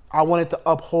like, I wanted to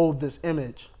uphold this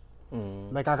image.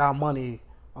 Like, I got money.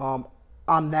 I'm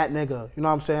that nigga. You know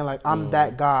what I'm saying? Like, I'm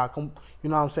that guy. You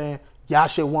know what I'm saying? Y'all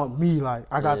should want me. Like,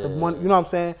 I got the money. You know what I'm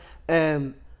saying?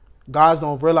 And guys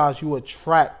don't realize you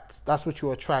attract. That's what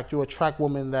you attract. You attract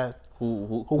women that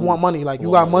who want money. Like, you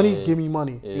got money, give me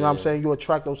money. You know what I'm saying? You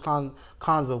attract those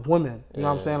kinds of women. You know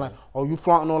what I'm saying? Like, oh, you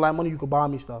flaunting all that money, you could buy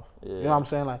me stuff. You know what I'm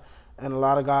saying? Like, and a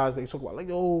lot of guys, they talk about, like,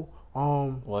 yo,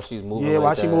 while she's moving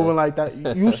moving like that.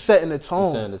 You setting the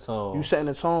tone. You setting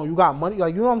the tone. You got money.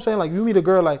 Like, you know what I'm saying? Like, you meet a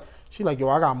girl, like, she like, yo,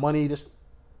 I got money.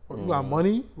 You got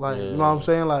money? Like, you know what I'm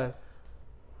saying? Like,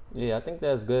 yeah, I think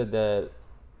that's good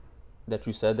that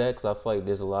you said that, because I feel like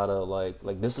there's a lot of,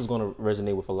 like this is going to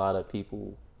resonate with a lot of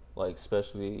people, like,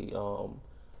 especially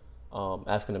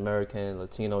African American,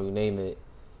 Latino, you name it,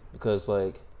 because,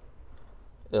 like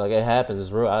it happens,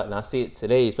 it's real, and I see it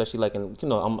today, especially, like, in, you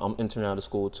know, I'm entering out of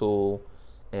school too,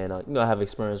 and you know, I have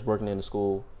experience working in the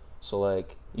school, so,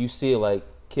 like, you see it, like,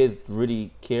 kids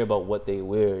really care about what they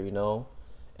wear, you know,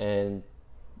 and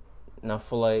I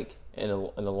feel like in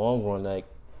the long run, like,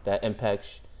 that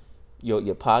impacts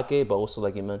your pocket, but also,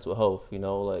 like, your mental health, you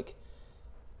know, like,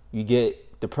 you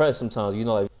get depressed sometimes. You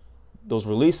know, like those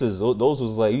releases, those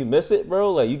was like you miss it,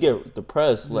 bro. Like you get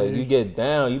depressed, like you get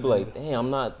down. You be like,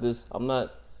 damn, I'm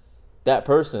not that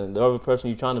person, the other person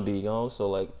you're trying to be. You know, so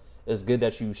like it's good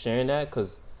that you sharing that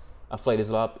because I feel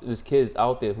like there's kids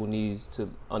out there who needs to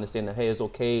understand that hey, it's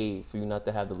okay for you not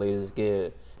to have the latest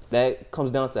gear. That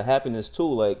comes down to happiness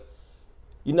too. Like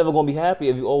you're never gonna be happy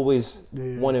if you always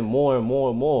wanting more and more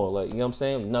and more. Like you know what I'm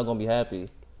saying? You're not gonna be happy.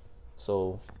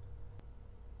 So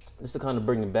just to kind of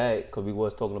bring it back, because we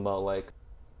was talking about like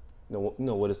you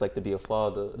know what it's like to be a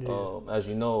father. As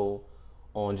you know,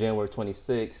 on January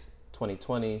 26,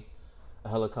 2020, a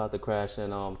helicopter crashed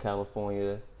in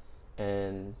California,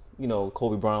 and you know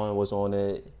Kobe Bryant was on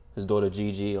it. His daughter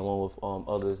Gigi, along with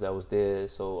others that was there.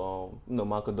 So you know,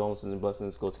 my condolences and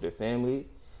blessings go to their family.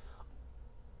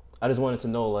 I just wanted to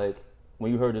know, like,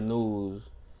 when you heard the news,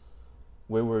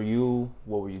 where were you?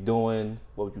 What were you doing?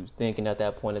 What were you thinking at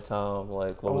that point in time?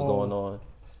 Like, what was going on?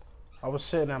 I was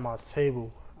sitting at my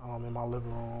table in my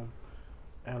living room,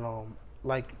 and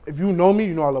like, if you know me,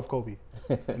 you know I love Kobe.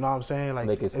 You know what I'm saying? Like,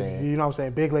 Lakers fan. You know what I'm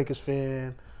saying? Big Lakers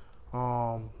fan.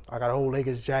 I got a whole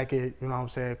Lakers jacket. You know what I'm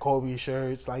saying? Kobe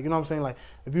shirts. Like, you know what I'm saying? Like,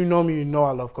 if you know me, you know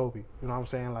I love Kobe. You know what I'm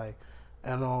saying? Like,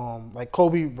 and like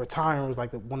Kobe retiring was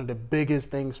like one of the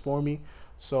biggest things for me.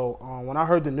 So when I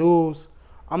heard the news,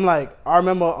 I'm like, I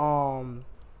remember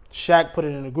Shaq put it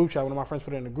in the group chat. One of my friends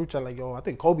put it in the group chat, like, yo, I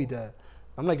think Kobe dead.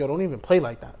 I'm like, yo, don't even play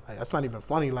like that. Like, that's not even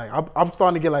funny. Like, I'm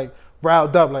starting to get like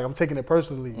riled up. Like, I'm taking it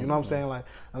personally. You know what I'm saying? Like,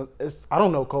 I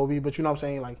don't know Kobe, but you know what I'm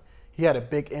saying? Like, he had a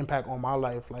big impact on my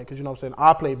life. Like, cause you know what I'm saying?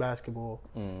 I play basketball.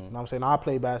 You know what I'm saying? I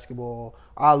play basketball.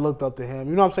 I looked up to him.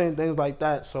 You know what I'm saying? Things like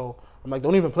that. So I'm like,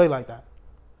 don't even play like that.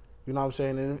 You know what I'm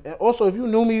saying? And also, if you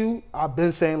knew me, I've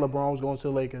been saying LeBron was going to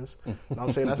the Lakers. You know what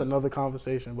I'm saying? That's another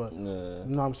conversation. But you know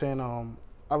what I'm saying?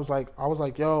 I was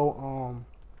like, yo,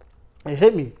 it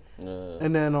hit me.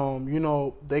 And then, you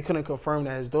know, they couldn't confirm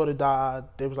that his daughter died.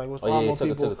 They was like, what's wrong with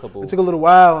people? It took a little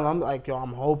while, and I'm like, yo,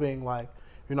 I'm hoping, like,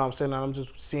 you know what I'm saying? And I'm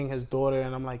just seeing his daughter,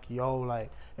 and I'm like, yo,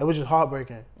 like, it was just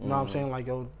heartbreaking. You know what I'm saying? Like,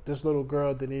 yo, this little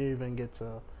girl didn't even get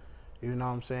to, you know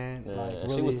what I'm saying? Like,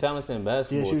 really, she was talented in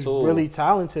basketball, she was too. really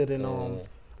talented, and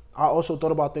I also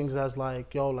thought about things as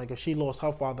like, yo, like if she lost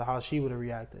her father, how she would have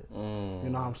reacted. You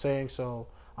know what I'm saying? So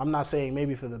I'm not saying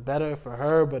maybe for the better for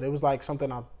her, but it was like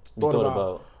something I thought about.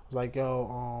 I was like,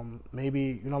 yo, maybe,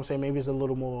 you know what I'm saying? Maybe it's a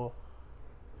little more.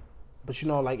 But, you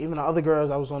know, like, even the other girls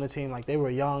that was on the team, like, they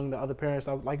were young, the other parents,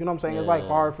 like, you know what I'm saying? It's, like,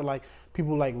 hard for, like,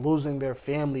 people, like, losing their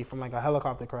family from, like, a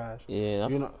helicopter crash. Yeah.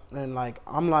 You know, and, like,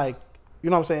 I'm, like,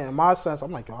 you know what I'm saying? In my sense,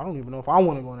 I'm like, yo, I don't even know if I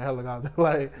want to go in a helicopter.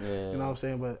 Like, you know what I'm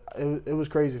saying? But it was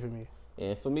crazy for me.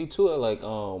 And for me, too, like,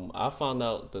 I found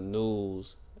out the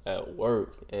news at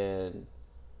work, and,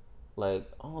 like,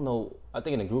 I don't know, I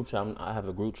think in the group chat, I have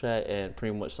a group chat, and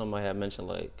pretty much somebody had mentioned,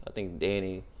 like, I think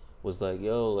Danny was like,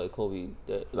 yo, like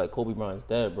Kobe Bryant's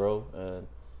dead, bro. And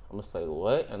I'm just like,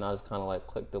 what? And I just kind of like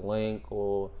clicked the link,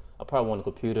 or I probably went on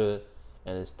the computer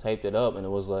and just typed it up, and it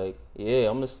was like, yeah,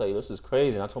 I'm just like, this is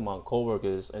crazy. And I told my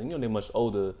coworkers, and you know they're much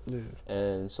older,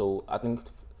 and so I think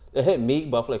it hit me,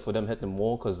 but I feel like for them it hit them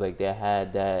more because like they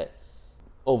had that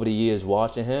over the years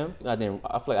watching him. I feel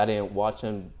like I didn't watch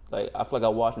him. Like I feel like I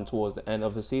watched him towards the end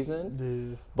of the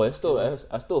season, but it's still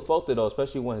I still felt it though,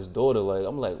 especially when his daughter. Like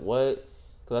I'm like, what?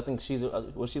 Because I think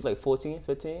she's like 14,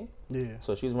 15? Yeah.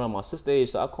 So she's around my sister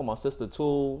age. So I called my sister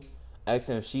too, asked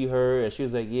her if she heard, and she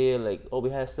was like, yeah, like, oh, we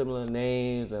had similar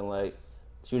names, and like,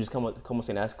 she would just come up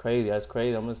saying, that's crazy.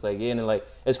 I'm just like, yeah, and then like,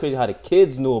 it's crazy how the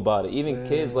kids knew about it. Even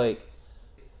kids like,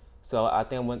 so I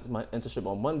think I went to my internship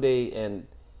on Monday, and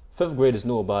 5th graders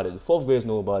knew about it. The 4th graders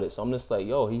knew about it. So I'm just like,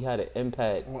 yo, he had an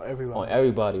impact on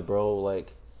everybody, bro.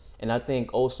 Like, and I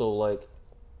think also like,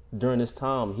 during this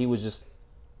time, he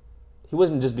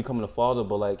wasn't just becoming a father,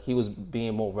 but like he was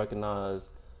being more recognized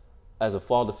as a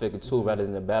father figure too, rather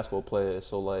than a basketball player.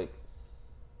 So like,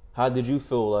 how did you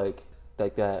feel like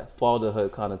that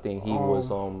fatherhood kind of thing? He was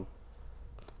kind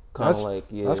of like,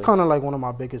 yeah. That's kind of like one of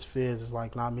my biggest fears is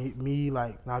like not me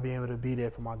like not being able to be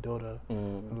there for my daughter,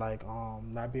 and like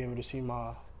not being able to see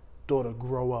my daughter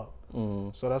grow up.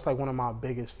 So that's like one of my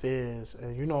biggest fears.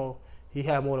 And you know, he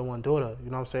had more than one daughter.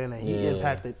 You know what I'm saying? And he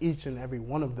impacted each and every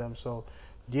one of them. So.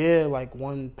 Yeah, like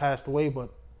one passed away, but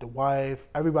the wife,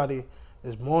 everybody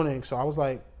is mourning. So I was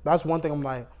like, that's one thing I'm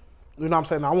like, you know what I'm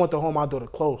saying? I want to hold my daughter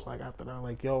close, like after that.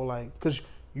 Like, yo, like, because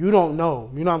you don't know.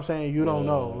 You know what I'm saying? You don't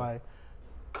know. Like,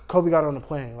 Kobe got on the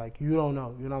plane. Like, you don't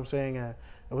know. You know what I'm saying? And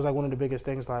it was like one of the biggest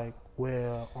things, like,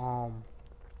 where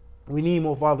we need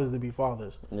more fathers to be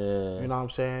fathers. Yeah. You know what I'm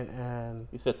saying? And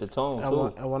you set the tone,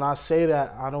 too. And when I say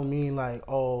that, I don't mean like,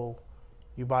 oh,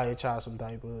 you buy your child some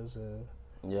diapers,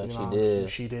 Yeah, You she know, did.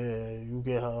 she did. You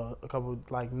get her a couple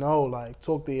like no, like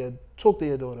talk to your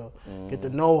daughter, get to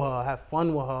know her, have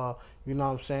fun with her. You know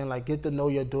what I'm saying? Like get to know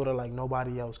your daughter like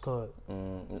nobody else could.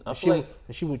 I feel like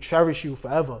And she would cherish you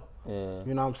forever. yeah,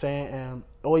 You know what I'm saying? And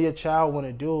all your child want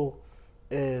to do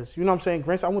is, you know what I'm saying?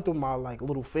 Granted, I went through my like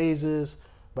little phases,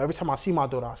 but every time I see my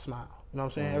daughter, I smile. You know what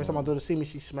I'm saying? Every time my daughter see me,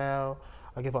 she smile.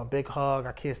 I give her a big hug.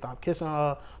 I can't stop kissing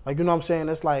her. Like, you know what I'm saying?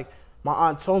 It's like, my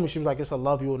aunt told me, she was like, it's a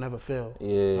love you will never feel.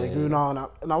 Yeah. Like, you know,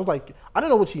 and I was like, I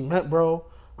didn't know what she meant, bro.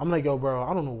 I'm like, yo, bro,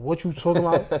 I don't know what you talking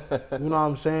about. You know what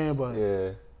I'm saying? But,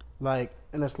 yeah, like,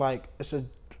 and it's like,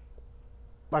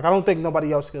 like, I don't think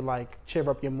nobody else could, like, cheer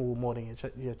up your mood more than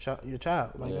your child.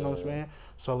 Like, you know what I'm saying?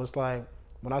 So it's like,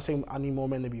 when I say I need more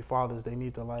men to be fathers, they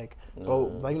need to, like, go,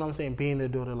 like, you know what I'm saying, be in their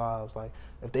daughter's lives. Like,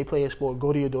 if they play a sport,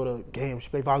 go to your daughter games. She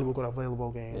play volleyball, go to her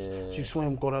volleyball games. Yeah. She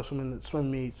swim, go to her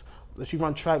swim meets. If she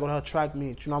run track, go to her track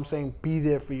meets. You know what I'm saying? Be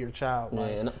there for your child. yeah.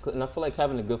 Like, And I feel like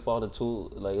having a good father too.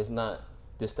 Like it's not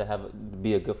just to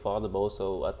be a good father, but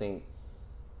also I think,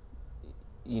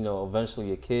 you know, eventually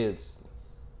your kids,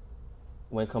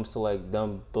 when it comes to like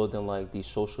them building like these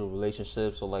social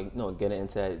relationships or like, you know, getting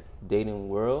into that dating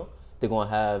world, they're gonna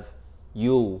have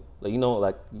you, like, you know,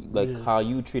 like how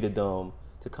you treated them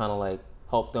to kind of like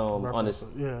help them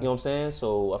understand. Yeah. You know what I'm saying?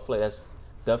 So I feel like that's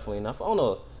definitely enough. I don't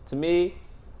know. To me,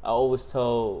 I always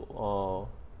tell,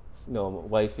 you know,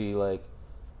 wifey, like,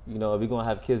 you know, if we're gonna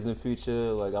have kids in the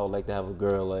future, like I would like to have a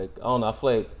girl. Like, I don't know. I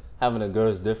feel like having a girl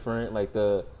is different. Like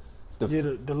the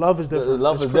love is different. The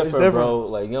love is different, bro.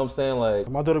 Like, you know what I'm saying? Like,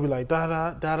 my daughter be like, da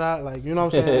da da da, like, you know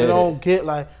what I'm saying? It don't get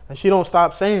like, and she don't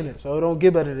stop saying it, so it don't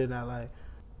get better than that.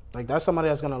 Like that's somebody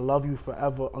that's gonna love you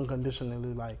forever,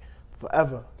 unconditionally, like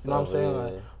forever. You know what I'm saying?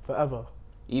 Like forever.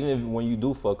 Even if, when you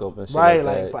do fuck up and shit. Right,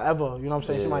 like like forever. You know what I'm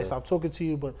saying? She might stop talking to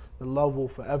you, but the love will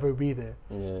forever be there.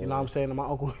 Yeah. You know what I'm saying? And my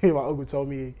uncle told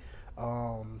me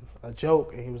a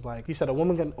joke, and he was like, he said a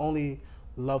woman can only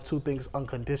love two things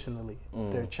unconditionally: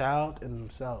 their child and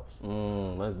themselves.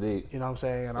 That's deep. You know what I'm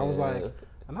saying? And I was like,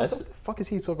 what the fuck is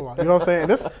he talking about? You know what I'm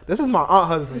saying? This is my aunt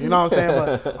husband. You know what I'm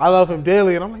saying? But I love him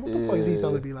dearly, and I'm like, what the fuck is he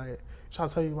telling me? Like, trying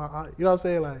to tell you my aunt. You know what I'm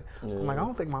saying? Like, I'm like, I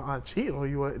don't think my aunt cheated on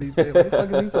you or anything. What the fuck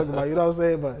is he talking about? You know what I'm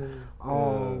saying? But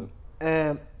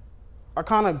and I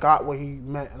kind of got what he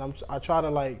meant, and I'm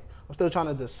still trying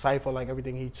to decipher like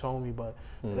everything he told me. But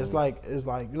it's like you know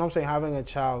what I'm saying? Having a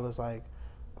child is like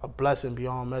a blessing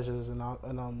beyond measures,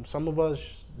 and some of us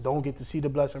don't get to see the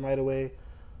blessing right away.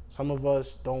 Some of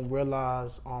us don't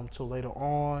realize till later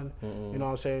on. You know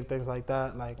what I'm saying? Things like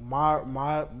that. Like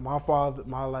my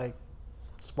father,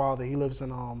 father, he lives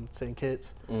in St.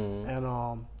 Kitts,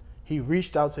 and he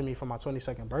reached out to me for my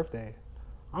 22nd birthday.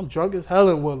 I'm drunk as hell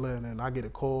in Woodland, and I get a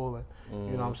call, and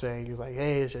you know what I'm saying? He's like,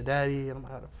 hey, it's your daddy, and I'm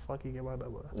like, how the fuck you get my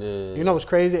number? Yeah. You know what's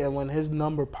crazy? And when his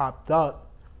number popped up,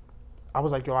 I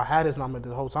was like, yo, I had his number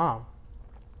the whole time.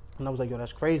 And I was like, yo,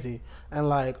 that's crazy. And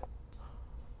like,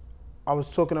 I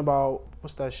was talking about,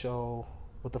 what's that show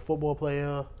with the football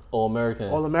player? All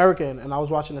American. And I was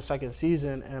watching the second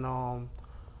season, and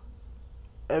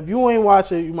if you ain't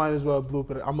watch it, you might as well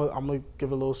bloop it. I'm gonna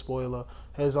give a little spoiler.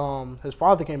 His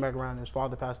father came back around, and his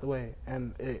father passed away.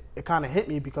 And it kind of hit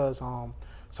me because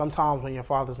sometimes when your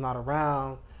father's not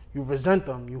around, you resent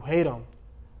them, you hate them,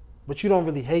 but you don't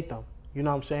really hate them. You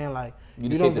know what I'm saying? Like, you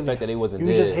just hate the fact that they wasn't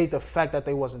there. You just hate the fact that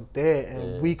they wasn't there,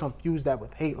 and we confuse that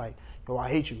with hate. Like, yo, I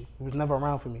hate you. He was never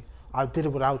around for me. I did it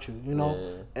without you. You know.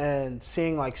 Yeah. And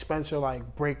seeing like Spencer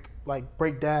break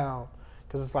down,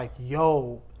 because it's like,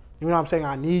 yo, you know what I'm saying?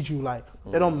 I need you. Like,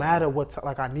 it don't matter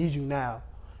like I need you now.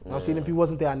 You know what I'm saying? If you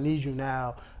wasn't there, I need you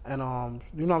now. And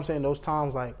you know what I'm saying? Those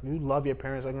times, like, you love your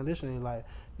parents unconditionally. Like,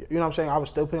 you know what I'm saying? I was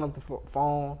still picking up the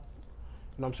phone.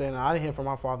 You know what I'm saying? And I didn't hear from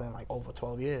my father in like over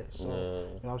 12 years. So, you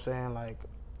know what I'm saying? Like,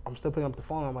 I'm still picking up the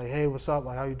phone. I'm like, hey, what's up?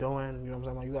 Like, how you doing? You know what I'm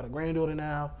saying? Like, you got a granddaughter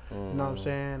now. You know what I'm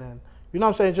saying? And you know what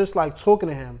I'm saying? Just like talking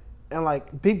to him. And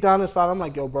like deep down inside, I'm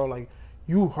like, yo, bro, like,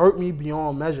 you hurt me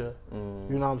beyond measure. You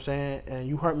know what I'm saying? And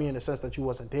you hurt me in the sense that you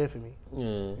wasn't there for me. You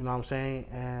know what I'm saying?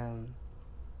 And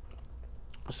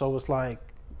so it's like,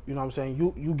 you know what I'm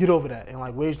saying? You get over that. And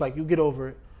like ways like you get over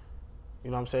it. You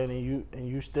know what I'm saying? And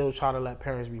you still try to let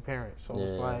parents be parents. So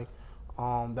it's like,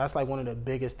 that's like one of the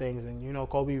biggest things. And you know,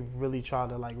 Kobe really tried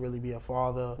to like really be a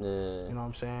father. You know what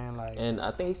I'm saying? Like, and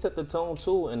I think he set the tone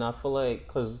too. And I feel like,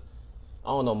 cause I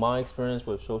don't know, my experience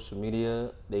with social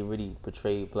media, they really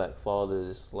portray black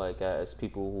fathers like as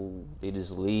people who they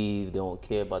just leave, they don't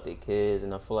care about their kids.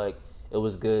 And I feel like it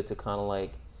was good to kind of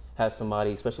like have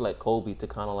somebody, especially like Kobe, to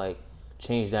kind of like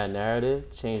change that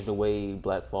narrative, change the way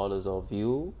black fathers are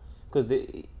viewed. Because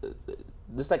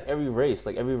just like every race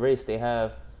they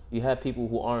have you have people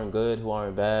who aren't good, who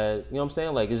aren't bad. You know what I'm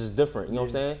saying? Like, it's just different. You know what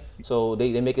I'm saying? So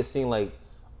they make it seem like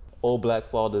all black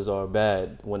fathers are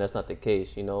bad when that's not the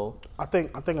case. You know? I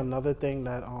think another thing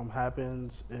that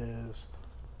happens is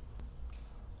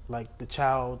like the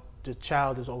child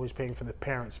is always paying for the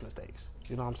parents' mistakes.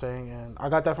 You know what I'm saying? And I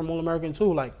got that from All American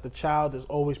too. Like the child is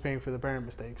always paying for the parent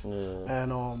mistakes. Yeah.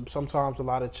 And sometimes a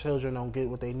lot of children don't get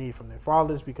what they need from their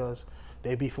fathers because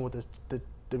they beefing with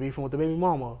they beefing with the baby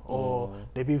mama, or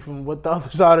they beefing with the other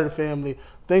side of the family,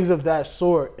 things of that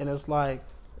sort. And it's like,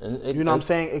 you know what I'm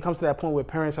saying? It comes to that point where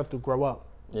parents have to grow up.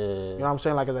 Yeah. You know what I'm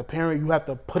saying? Like as a parent, you have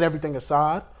to put everything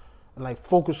aside and like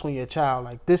focus on your child.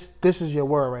 Like this is your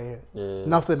word right here. Yeah.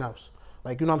 Nothing else.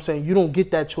 Like, you know what I'm saying? You don't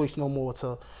get that choice no more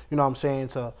to, you know what I'm saying,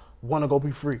 to want to go be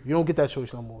free. You don't get that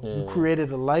choice no more. Yeah. You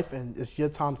created a life and it's your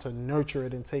time to nurture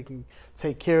it and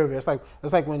take care of it. It's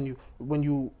like when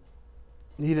you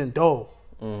kneading dough.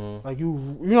 Mm-hmm. Like you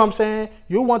know what I'm saying?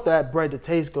 You want that bread to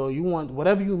taste good. You want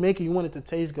whatever you make it, you want it to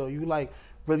taste good. You like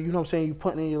really, you know what I'm saying? You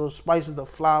putting in your little spices, the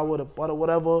flour, the butter,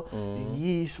 whatever, the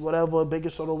yeast, whatever, baking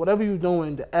soda, whatever you're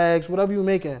doing, the eggs, whatever you're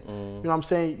making. You know what I'm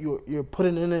saying? You're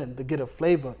putting it in to get a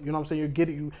flavor. You know what I'm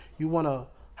saying? You want to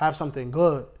have something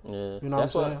good. Yeah. You know what I'm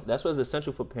saying? That's what's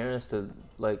essential for parents to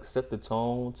like set the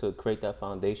tone to create that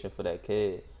foundation for that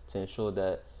kid, to ensure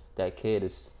that that kid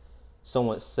is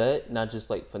somewhat set, not just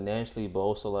like financially, but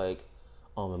also like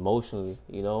emotionally,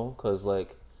 you know? Because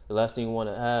like the last thing you want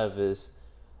to have is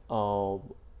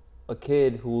a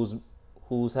kid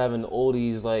who's having all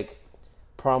these like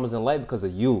problems in life because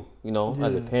of you know,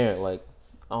 as a parent. Like,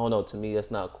 I don't know, to me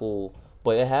that's not cool,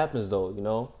 but it happens though, you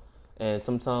know. And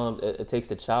sometimes it takes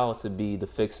the child to be the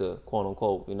fixer, quote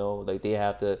unquote, you know. Like they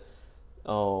have to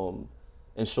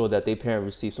ensure that their parent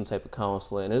receives some type of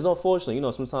counseling. And it's unfortunate, you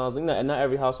know, sometimes not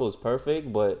every household is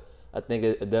perfect, but I think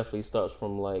it definitely starts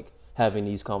from like having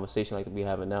these conversations like we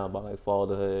having now about like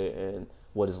fatherhood and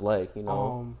what it's like, you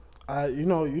know. You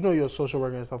know you're a social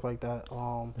worker and stuff like that.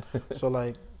 So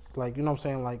like you know what I'm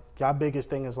saying, like your biggest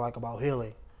thing is like about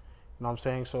healing. You know what I'm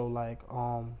saying? So like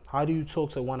how do you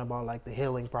talk to one about like the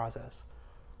healing process?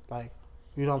 Like,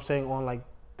 you know what I'm saying, on like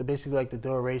the basically like the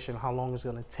duration, how long it's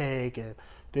gonna take, and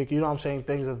you know what I'm saying,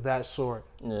 things of that sort.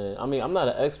 Yeah, I mean I'm not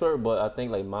an expert, but I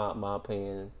think like my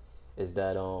opinion is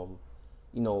that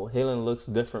you know, healing looks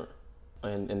different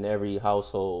in every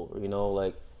household. You know,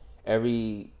 like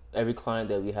every client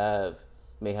that we have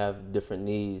may have different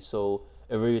needs, so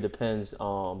it really depends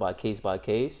by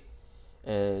case,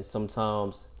 and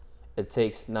sometimes it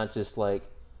takes not just like,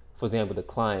 for example, the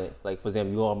client, like for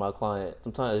example, you are my client.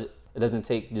 Sometimes it doesn't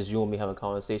take just you and me having a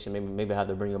conversation. Maybe I have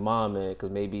to bring your mom in, because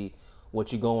maybe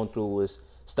what you're going through is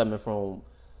stemming from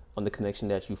on the connection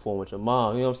that you form with your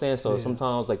mom. You know what I'm saying? So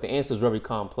sometimes like the answer is very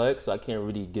complex, so I can't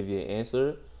really give you an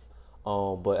answer.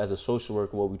 But as a social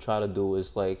worker, what we try to do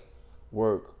is like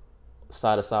work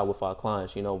side to side with our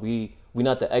clients. You know, we're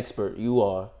not the expert, you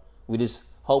are. We just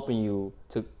helping you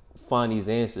to find these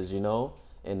answers, you know?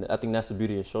 And I think that's the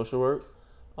beauty of social work.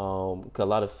 Cause a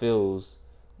lot of fields,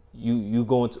 you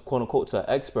go into quote unquote to an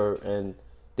expert and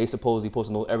they supposedly supposed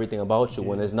to know everything about you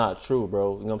when it's not true,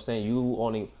 bro. You know what I'm saying?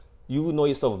 You know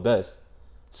yourself best.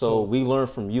 So we learn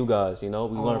from you guys, you know?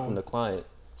 We learn from the client.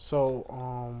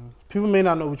 So people may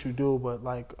not know what you do, but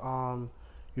like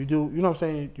you do, you know what I'm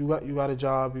saying? You got a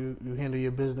job, you handle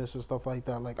your business and stuff like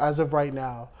that. Like as of right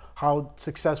now, how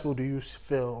successful do you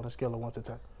feel on a scale of 1 to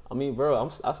 10? I mean, bro,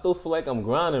 I still feel like I'm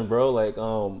grinding, bro. Like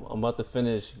I'm about to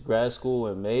finish grad school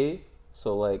in May,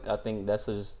 so like I think that's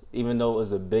just, even though it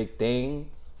was a big thing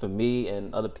for me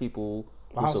and other people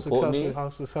who support me. How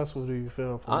successful do you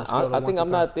feel from a scale of 1 to 10? I think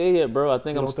I'm not there yet, bro. I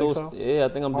think I'm still. So? Yeah, I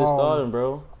think I'm just starting,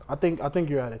 bro. I think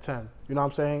you're at a 10. You know what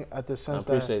I'm saying? At the sense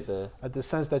I appreciate that. At the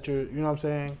sense that you're, you know what I'm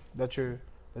saying, that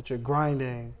you're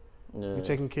grinding, you're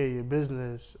taking care of your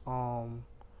business. You know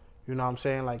what I'm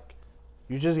saying? Like,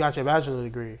 you just got your bachelor's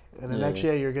degree, and the next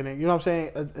year you're getting, you know what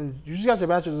I'm saying? And you just got your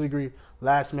bachelor's degree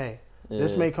last May.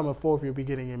 This May coming forth, you'll be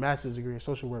getting your master's degree in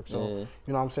social work. So, you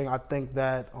know what I'm saying? I think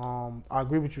that I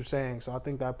agree with you saying. So I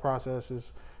think that process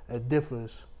it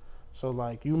differs. So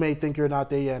like you may think you're not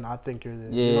there yet, and I think you're there.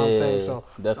 Yeah, you know what I'm saying? So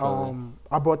definitely.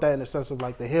 I brought that in the sense of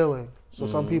like the healing. So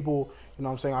some people, you know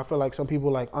what I'm saying, I feel like some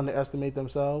people like underestimate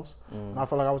themselves. And I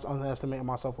feel like I was underestimating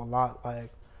myself a lot,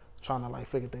 like trying to like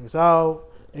figure things out.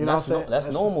 You know what I'm saying? That's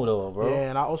normal though, bro. Yeah,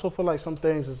 and I also feel like some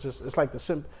things it's like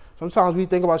sometimes we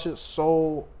think about shit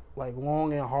so like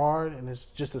long and hard, and it's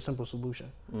just a simple solution.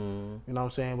 You know what I'm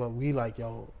saying? But we like,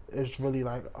 yo, it's really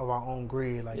like of our own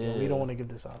greed. Like, yo, we don't want to give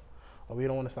this up, or we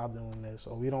don't want to stop doing this,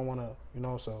 or we don't want to, you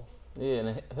know. So yeah,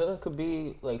 and healing could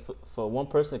be like for one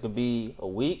person it could be a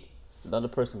week, another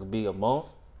person could be a month.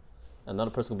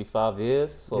 another person could be 5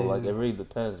 years. So like it really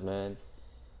depends, man.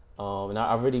 And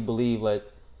I really believe like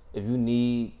if you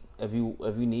need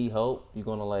help, you're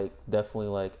gonna like definitely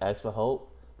like ask for help.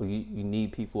 But you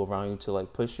need people around you to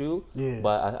like push you. Yeah.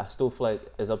 But I still feel like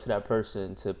it's up to that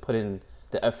person to put in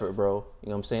the effort, bro. You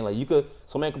know what I'm saying? Like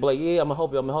somebody could be like, yeah, I'm gonna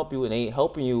help you, and they ain't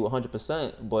helping you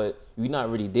 100%, but you're not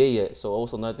really there yet. So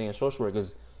also another thing in social work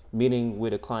is meeting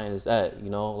where the client is at. You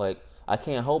know, like I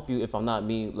can't help you if I'm not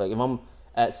me. Like if I'm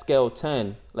at scale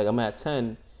 10, like I'm at 10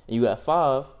 and you at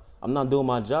 5, I'm not doing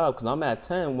my job because I'm at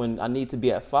 10 when I need to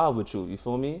be at 5 with you. You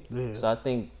feel me? Yeah. So I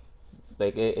think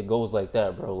like it goes like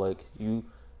that, bro.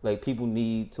 Like people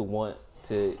need to want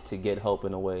to get help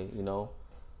in a way, you know.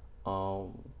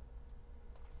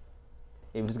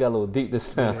 We just got a little deep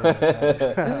this time.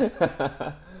 Yeah.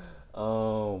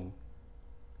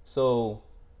 So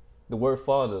the word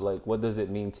father, like, what does it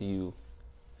mean to you?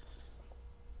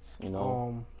 You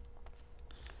know,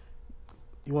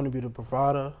 you want to be the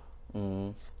provider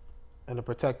mm-hmm. and the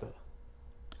protector.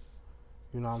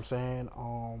 You know what I'm saying?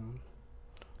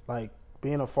 Like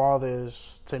being a father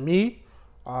is, to me,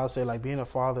 I'll say like being a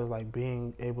father is like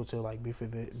being able to like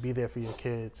be there for your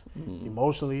kids, mm-hmm.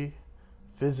 emotionally,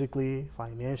 physically,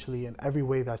 financially, in every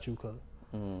way that you could.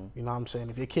 Mm-hmm. You know what I'm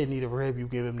saying? If your kid need a rib, you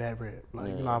give him that rib. Like,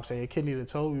 you know what I'm saying? Your kid need a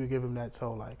toe, you give him that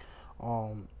toe. Like, you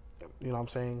know what I'm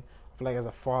saying? I feel like as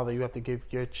a father, you have to give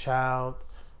your child,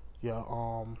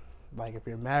 your, like if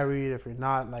you're married, if you're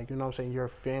not, like, you know what I'm saying? Your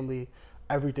family,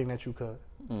 everything that you could.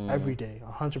 Mm-hmm. Every day,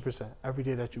 100%, every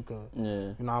day that you could. Yeah.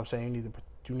 You know what I'm saying?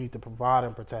 You need to provide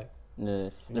and protect. Yeah.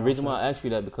 The reason why I asked you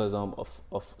that because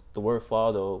the word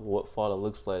father, or what father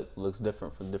looks like, looks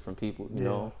different for different people. You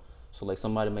know, so like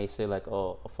somebody may say like,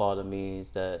 oh, a father means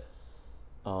that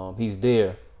he's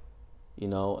there, you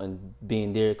know, and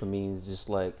being there could mean just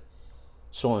like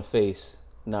showing face,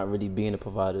 not really being a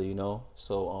provider. You know,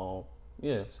 so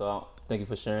yeah. So thank you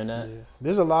for sharing that. Yeah.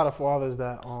 There's a lot of fathers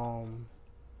that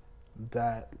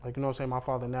like, you know what I'm saying, my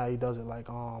father now, he does it like,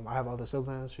 I have other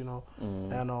siblings, you know,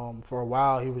 mm-hmm. and for a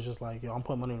while he was just like, yo, I'm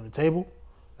putting money on the table,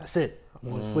 that's it,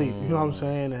 I'm going to sleep, you know what I'm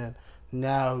saying, and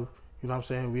now, you know what I'm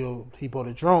saying, he bought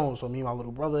a drone, so me and my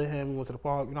little brother and him, we went to the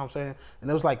park, you know what I'm saying, and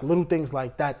there was like little things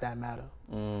like that matter,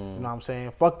 you know what I'm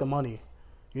saying, fuck the money,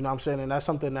 you know what I'm saying, and that's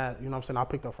something that, you know what I'm saying, I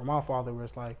picked up from my father, where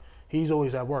it's like, he's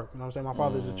always at work, you know what I'm saying, my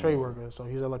father's a trade worker, so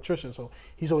he's an electrician, so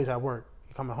he's always at work,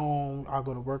 he coming home, I'll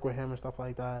go to work with him and stuff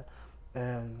like that.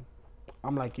 And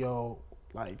I'm like, yo,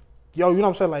 you know what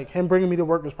I'm saying? Like, him bringing me to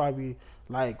work was probably,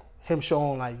 like, him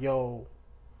showing, like, yo.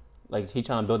 Like, he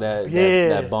trying to build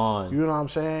that bond. You know what I'm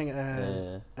saying?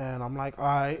 And I'm like, all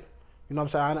right. You know what I'm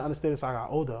saying? I didn't understand this until I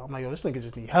got older. I'm like, yo, this nigga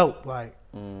just need help. Like,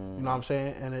 you know what I'm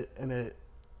saying? And it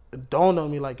dawned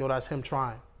on me, like, yo, that's him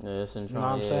trying. Yeah, that's him trying. You know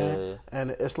what I'm saying? Yeah.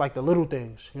 And it's like the little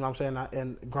things. You know what I'm saying?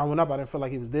 And growing up, I didn't feel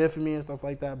like he was there for me and stuff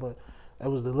like that. But it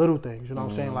was the little things. You know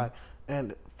what I'm saying? Like,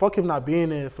 and fuck him not being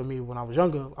there for me when I was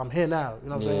younger. I'm here now. You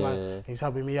know what I'm saying? Like, he's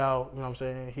helping me out. You know what I'm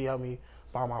saying? He helped me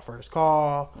buy my first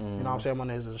car. You know what I'm saying? I'm on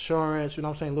his insurance. You know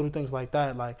what I'm saying? Little things like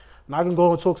that. Like, and I can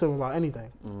go and talk to him about anything.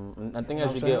 And I think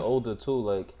as you get older too,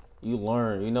 like, you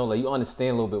learn. You know, like, you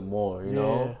understand a little bit more. You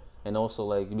know, and also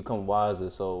like you become wiser.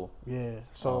 So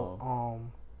So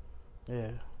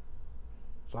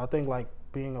I think like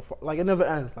being like it never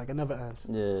ends. Like it never ends.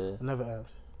 Yeah. It never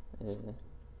ends. Yeah.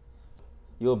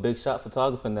 You're a big shot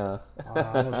photographer now.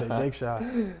 I don't say big shot.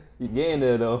 You're getting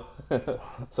there though.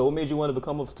 So what made you want to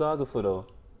become a photographer though?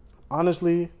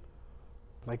 Honestly,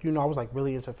 like, you know, I was like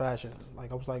really into fashion. I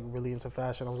was like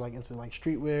into like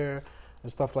streetwear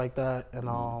and stuff like that. And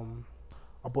I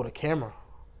bought a camera.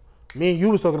 Me and you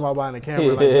was talking about buying a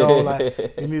camera. Like, yo, like,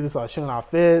 you need to start showing our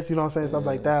fits, you know what I'm saying? Stuff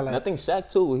like that. Like, I think Shaq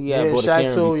too. He had bought a camera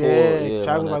before.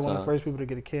 Shaq was like one of the first people to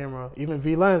get a camera. Even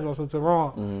V-Lens was something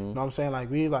wrong. You know what I'm saying? Like,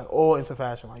 we like all into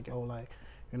fashion. Like, yo, like,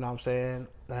 you know what I'm saying?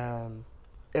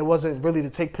 It wasn't really to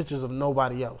take pictures of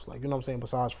nobody else. Like, you know what I'm saying?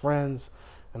 Besides friends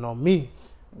and me.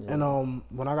 Yeah. And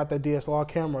when I got that DSLR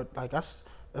camera, like,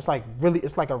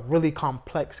 it's like a really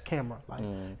complex camera. Like, you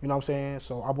know what I'm saying?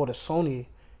 So I bought a Sony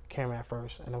camera at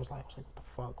first, and I was like, what the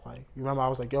fuck? Like, you remember I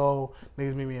was like, yo,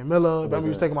 niggas meet me in Miller. Remember he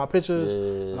was taking my pictures,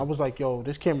 and I was like, yo,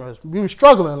 this camera we were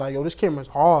struggling. Like, yo, this camera is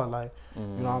hard. Like, you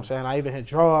know what I'm saying? I even hit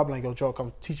Joe. I'm like, yo, Joe,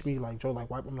 come teach me. Like, Joe, like,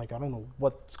 wipe. I'm like, I don't know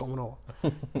what's going on. You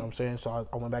know what I'm saying? So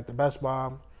I went back to Best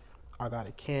Buy. I got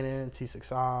a Canon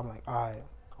T6i. I'm like, all right,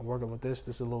 I'm working with this.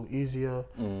 This is a little easier.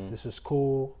 This is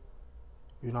cool.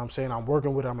 You know what I'm saying? I'm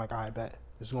working with it. I'm like, all right, bet.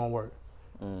 This is gonna work.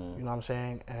 You know what I'm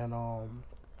saying? And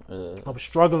I was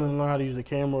struggling to learn how to use the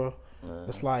camera.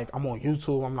 It's like I'm on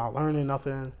YouTube, I'm not learning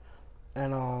nothing.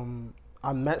 And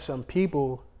I met some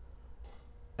people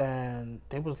And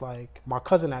they was like, my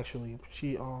cousin actually,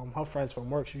 she her friends from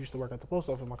work, she used to work at the post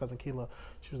office, my cousin Keela,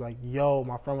 she was like, yo,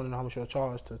 my friend wanted to know how much you'll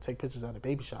charge to take pictures at a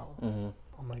baby shower. Mm-hmm.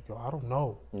 I'm like, yo, I don't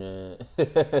know. Yeah.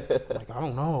 Like, I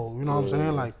don't know. You know what I'm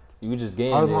saying? Like, you just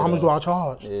gained I don't know how much do I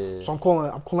charge? Yeah. So I'm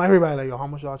calling everybody like, yo, how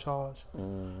much do I charge?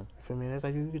 Mm. You feel me? And it's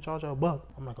like, you can charge $1.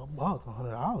 I'm like, $1,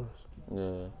 $100. Yeah.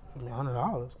 You feel me?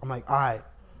 $100. I'm like, all right,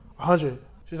 100.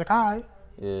 She's like, all right.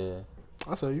 Yeah.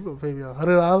 I said, you gonna pay me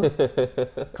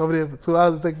 $100? Come in for 2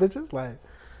 hours to take pictures? Like,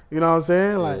 you know what I'm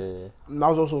saying? Like, and I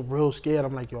was also real scared.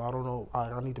 I'm like, yo, I don't know.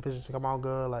 I need the pictures to come out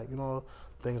good. Like, you know,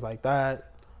 things like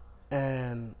that.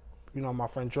 And, you know, my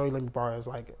friend Joy let me borrow his,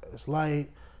 like, it's light.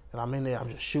 And I'm in there, I'm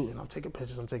just shooting. I'm taking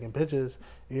pictures.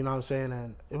 You know what I'm saying?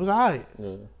 And it was all right.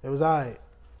 Yeah. It was all right.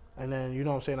 And then, you know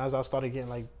what I'm saying, as I started getting,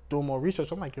 like, doing more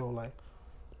research, I'm like, yo, like,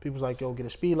 people's like, yo, get a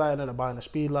speed light. And then I'm buying a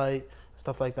speed light.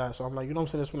 Stuff like that. So I'm like, you know what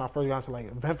I'm saying? This is when I first got into like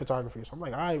event photography. So I'm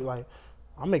like, all right, like,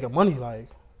 I'm making money, like,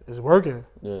 it's working.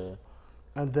 Yeah.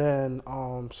 And then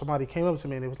somebody came up to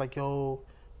me and they was like, yo,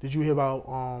 did you hear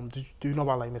about do you know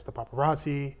about like Mr.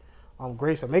 Paparazzi?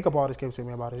 Grace, a makeup artist, came to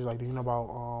me about it. She's like, do you know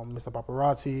about Mr.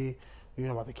 Paparazzi? Do you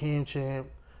know about the Kim Champ?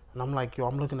 And I'm like, yo,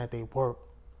 I'm looking at their work.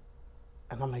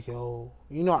 And I'm like, yo,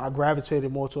 you know, I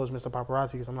gravitated more towards Mr.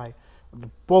 Paparazzi because I'm like,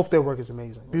 both their work is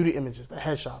amazing. Beauty images, the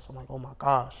headshots. I'm like, oh my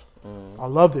gosh. I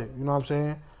loved it. You know what I'm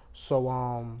saying?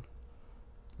 So,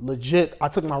 legit, I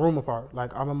took my room apart.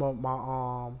 Like, I remember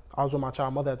I was with my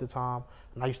child mother at the time,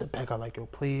 and I used to beg her, like, yo,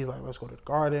 please, like, let's go to the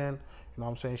garden. You know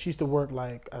what I'm saying? She used to work,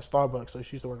 like, at Starbucks, so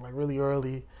she used to work, like, really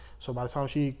early. So by the time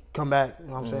she come back, you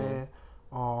know what I'm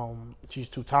saying, she's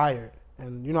too tired.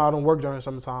 And, you know, I don't work during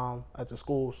summertime at the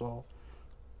school, so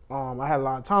I had a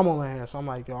lot of time on my hands. So I'm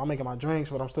like, yo, I'm making my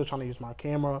drinks, but I'm still trying to use my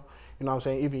camera. You know what I'm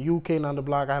saying? Even you came down the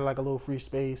block, I had like a little free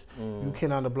space. You came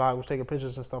down the block, was taking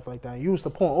pictures and stuff like that. You was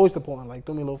always supporting, like,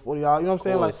 threw me a little $40, you know what I'm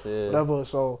saying? Like, whatever.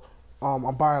 So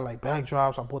I'm buying like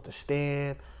backdrops, I bought the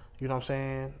stand, you know what I'm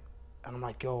saying? And I'm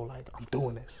like, yo, like, I'm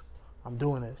doing this. And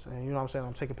you know what I'm saying?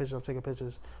 I'm taking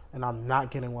pictures, and I'm not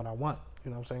getting what I want.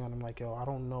 You know what I'm saying? And I'm like, yo, I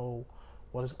don't know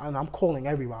what is, and I'm calling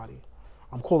everybody.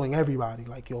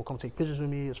 Like, yo, come take pictures with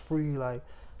me. It's free. Like,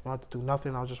 you don't have to do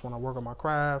nothing. I just want to work on my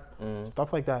craft,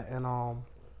 stuff like that. And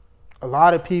a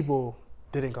lot of people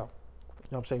didn't come. You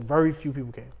know what I'm saying? Very few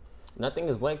people came. And I think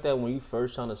it's like that when you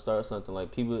first trying to start something.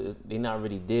 Like, people, they not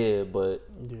really there, but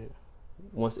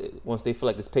once they feel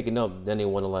like it's picking up, then they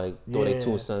want to, like, throw their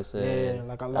 2 cents in. Yeah,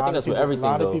 like, I think that's with everything, a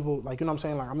lot though. of people, like, you know what I'm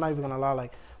saying? Like, I'm not even going to lie.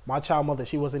 Like, my child mother,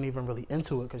 she wasn't even really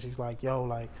into it because she's like, yo,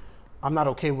 like, I'm not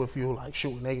okay with you, like,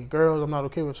 shooting naked girls. I'm not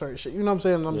okay with certain shit. You know what I'm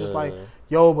saying? And I'm just like,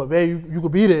 yo, but babe, you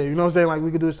could be there. You know what I'm saying? Like,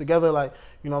 we could do this together. Like,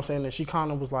 you know what I'm saying? And she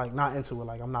kind of was, like, not into it.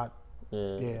 Like, I'm not,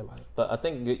 like. But I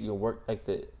think your work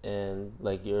ethic and,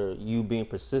 like, you being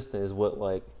persistent is what,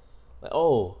 like,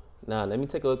 oh, nah, let me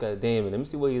take a look at Damon. Let me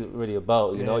see what he's really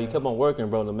about. You know, you kept on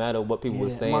working, bro, no matter what people were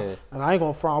saying. And I ain't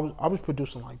gonna front. I was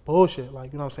producing, like, bullshit.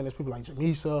 Like, you know what I'm saying? There's people like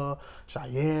Jamisa,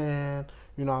 Cheyenne,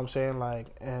 you know what I'm saying? Like,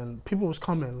 and people was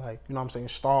coming, like, you know what I'm saying?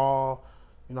 Star,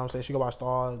 you know what I'm saying? She go by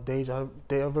Star, Deja,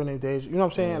 her name Deja, you know what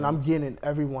I'm saying? And I'm getting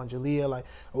everyone, Jalea, like,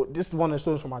 this is one of the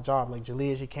students from my job. Like,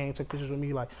 Jalea, she came, took pictures with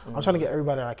me. Like, I'm trying to get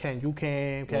everybody that I can. You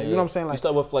came, you know what I'm saying? Like, you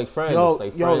start with, like, friends. Yo,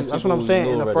 friends, that's what I'm saying.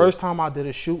 And the first time I did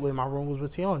a shoot with my room was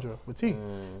with Tiandra, with T. You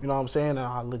know what I'm saying? And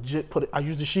I legit I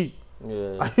used the sheet.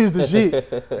 I used the sheet.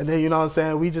 And then, you know what I'm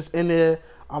saying? We just in there.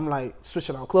 I'm like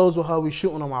switching out clothes with her. We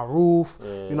shooting on my roof.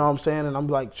 You know what I'm saying? And I'm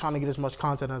like trying to get as much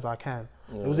content as I can.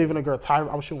 It was even a girl, Tyra.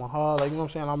 I was shooting her. Like, you know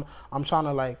what I'm saying? I'm trying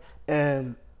to, like,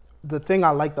 and the thing I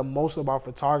liked the most about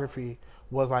photography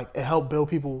was, like, it helped build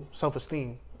people's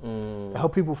self-esteem. It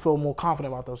helped people feel more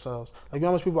confident about themselves. Like, you know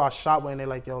how much people I shot with and they're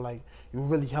like, yo, like, you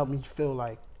really helped me feel,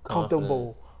 like,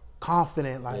 comfortable,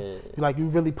 confident, like you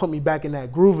really put me back in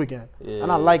that groove again.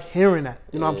 And I like hearing that.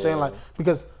 You know what I'm saying? Like,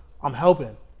 because I'm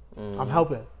helping. I'm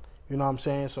helping. You know what I'm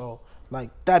saying? So, like,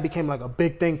 that became, like, a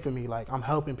big thing for me. Like, I'm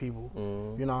helping people.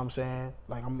 You know what I'm saying?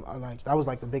 Like, that was,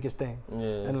 like, the biggest thing.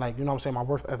 And, like, you know what I'm saying? My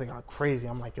work ethic got crazy.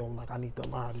 I'm like, yo, like, I need to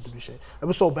learn how to do this shit. It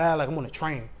was so bad, like, I'm on a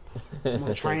train. I'm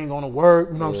on a train going to work.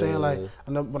 You know what I'm saying? Like,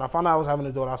 and then when I found out I was having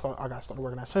to do it, I got started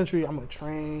working at Century. I'm on a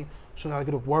train. As soon as I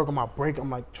get off work on my break, I'm,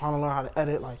 like, trying to learn how to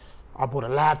edit. Like, I bought a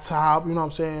laptop. You know what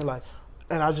I'm saying? Like,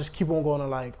 and I just keep on going to,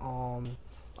 like,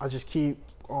 I just keep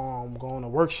going to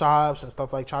workshops and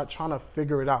stuff, like, trying to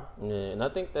figure it out. Yeah, and I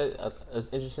think that it's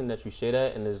interesting that you share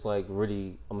that, and it's, like,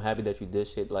 really, I'm happy that you did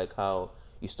shit, like, how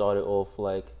you started off,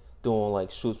 like, doing,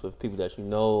 like, shoots with people that you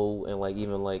know, and, like,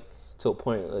 even, like, to a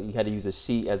point, like, you had to use a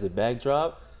sheet as a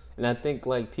backdrop. And I think,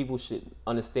 like, people should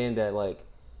understand that, like,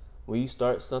 when you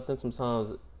start something,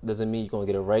 sometimes doesn't mean you're gonna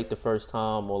get it right the first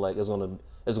time, or like it's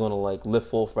gonna like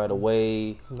lift off right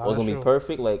away, or it's gonna be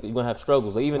perfect. Like you're gonna have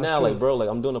struggles. Like even now, like bro, like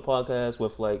I'm doing a podcast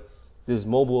with like this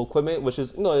mobile equipment, which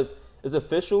is it's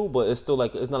official, but it's still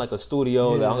like it's not like a studio.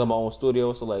 Like, I don't got my own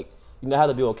studio, so like you have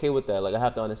to be okay with that. Like I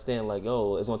have to understand like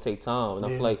it's gonna take time, and I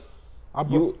feel like.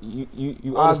 You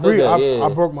understood that, I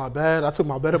broke my bed. I took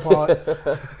my bed apart.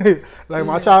 Like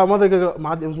my child mother, it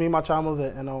was me and my child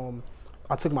mother, and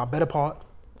I took my bed apart.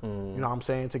 You know what I'm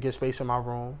saying, to get space in my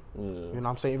room. You know what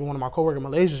I'm saying. Even one of my coworkers in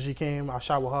Malaysia, she came. I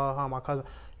shot with her, my cousin.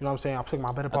 You know what I'm saying. I took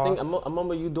my bed apart. I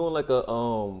remember you doing like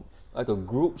a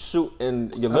group shoot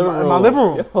in your living room. In my living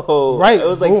room. Yo, right. It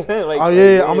was like 10. Like, oh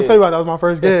yeah, I'm gonna tell you about that. Was my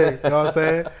first gig. You know what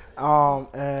I'm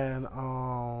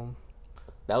saying.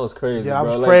 That was crazy, yeah,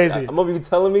 bro. That was crazy. I remember you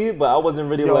telling me, but I wasn't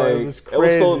really it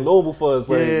was so noble for us.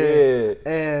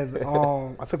 And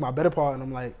I took my bed apart and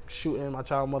I'm like shooting my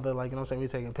child mother, like, you know what I'm saying, we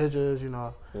taking pictures, you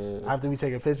know. After we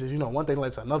taking pictures, you know, one thing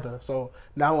leads to another. So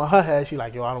now in her head, she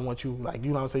like, yo, I don't want you, like,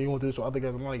 you know what I'm saying, you gonna do this with other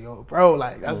girls. I'm like, yo, bro,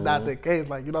 like, that's not the case.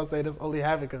 Like, you know what I'm saying, this only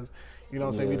happened because, you know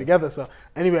what I'm saying, we together. So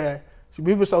anyway,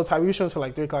 we were so tight, we were shooting until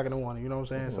like 3 o'clock in the morning, you know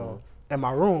what I'm saying? So in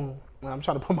my room, when I'm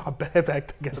trying to put my bed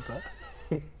back together,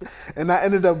 and I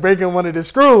ended up breaking one of the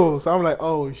screws. So I'm like,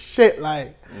 oh shit,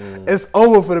 like it's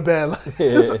over for the bed. Like,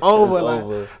 it's over.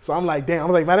 Over. So I'm like, damn.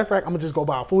 I'm like, matter of fact, I'm gonna just go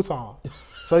buy a futon.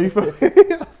 So you feel yo,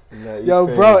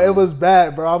 crazy, bro, it was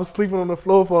bad, bro. I was sleeping on the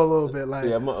floor for a little bit. Like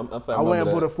I went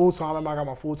and bought a futon. I got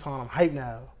my futon. I'm hyped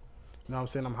now. You know what I'm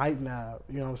saying? I'm hyped now.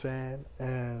 You know what I'm saying?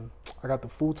 And I got the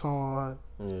futon.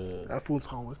 That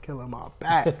futon was killing my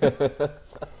back.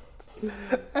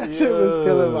 That shit was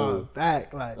killing my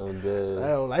back. Like,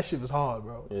 that shit was hard,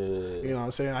 bro. You know what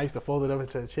I'm saying? I used to fold it up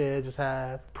into a chair, just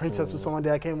have. Princess was someone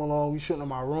that came along. We shooting in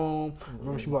my room.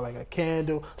 Remember, she brought like a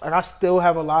candle. Like, I still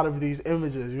have a lot of these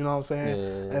images. You know what I'm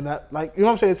saying? And that, like, you know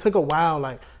what I'm saying? It took a while.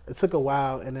 Like, and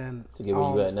then to get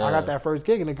where you at now. I got that first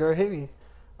gig, and the girl hit me.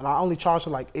 And I only charged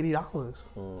her like $80.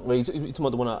 Wait, you talking about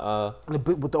the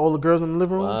one with all the girls in the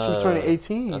living room? Wow. She was turning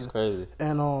 18. That's crazy.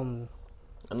 And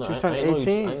she was turning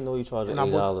 18. I didn't know you charged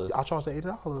 $80. I charged her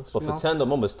 $80. But for 10, the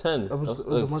mom was 10. It was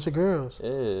a bunch of girls. Yeah.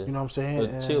 You know what I'm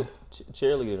saying?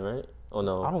 Cheerleading, right? Oh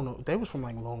no. I don't know. They was from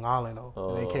like Long Island though.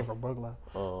 And they came from Brooklyn.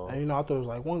 And you know, I thought it was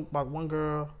like one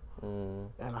girl. And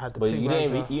I had to. But you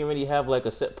didn't really have like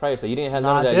a set price. So you didn't have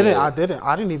none of that.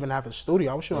 I didn't even have a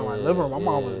studio. I was shooting in my living room. My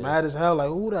mom was mad as hell. Like,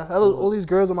 who the hell is all these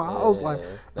girls in my house? Like,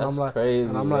 and I'm like, crazy.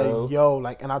 And I'm like, yo,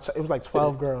 like, and it was like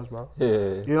 12 girls, bro.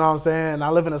 You know what I'm saying? And I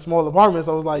live in a small apartment,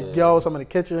 so I was like, yo, some in the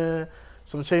kitchen,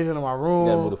 some changing in my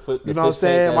room. You know what I'm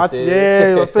saying?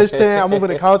 The fish tank. I'm moving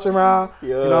the couch around. Yo,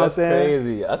 you know what I'm saying?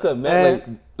 Crazy. I could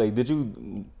imagine. Like, did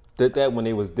you? Did that when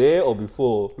they was there or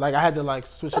before? Like, I had to like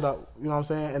switch it up, you know what I'm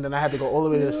saying? And then I had to go all the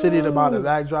way to the city to buy the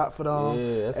backdrop for them.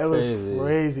 Yeah, it was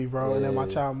crazy, bro. And then my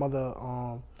child mother,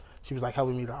 she was like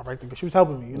helping me direct it. She was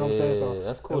helping me, you know what I'm saying? So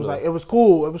that's cool. It was like, it was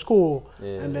cool.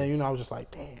 And then, you know, I was just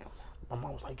like, damn. My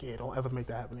mom was like, yeah, don't ever make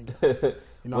that happen again.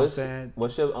 You know what I'm saying?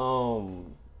 What's your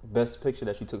best picture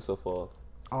that you took so far?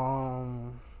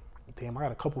 Damn, I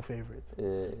got a couple favorites. Yeah.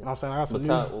 You know what I'm saying? I got some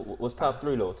what's top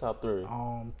 3 though? Top 3.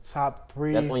 Top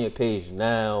 3. That's on your page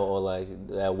now, or like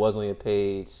that was on your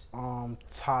page.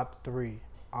 Top 3,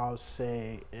 I'll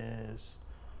say is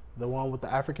the one with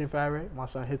the African fabric. My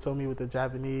son told me with the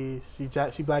Japanese. She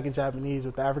black and Japanese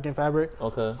with the African fabric.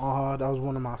 Okay. That was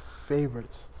one of my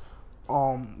favorites.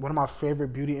 One of my favorite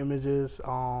beauty images.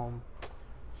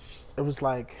 It was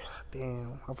like,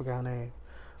 damn, I forgot her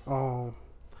name.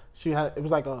 It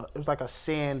was like a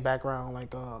sand background,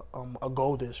 like a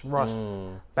goldish rust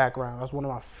background. That's one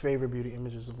of my favorite beauty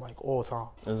images of like all time.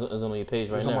 It's on your page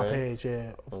right now. It's on my right? page,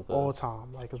 yeah, of all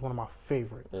time. Like, it's one of my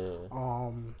favorite.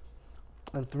 Yeah.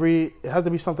 And 3, it has to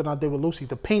be something I did with Lucy.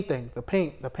 The paint thing, the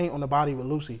paint on the body with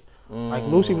Lucy. Like,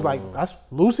 Lucy was like, that's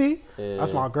Lucy. Yeah.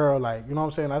 That's my girl. Like, you know what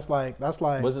I'm saying? That's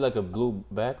like. Was it like a blue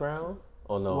background?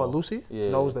 Oh no. What, Lucy? Yeah.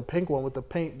 No, it was the pink one with the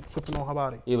paint dripping on her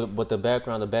body. Yeah, but the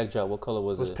background, the backdrop, what color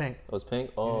was it? It was pink. It was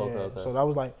pink? Oh, yeah. okay. So that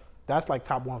was like, that's like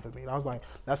top 1 for me. That was like,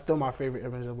 that's still my favorite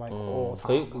image of like all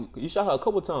time. So you shot her a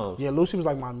couple times? Yeah, Lucy was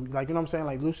like my, like, you know what I'm saying?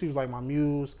 Like, Lucy was like my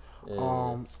muse.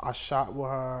 Yeah. I shot with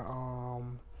her.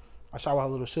 I shot with her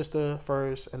little sister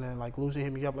first, and then like Lucy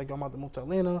hit me up like, yo, I'm about to move to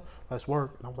Atlanta. Let's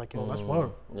work. And I was like, yo, let's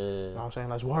work. Yeah. You know what I'm saying?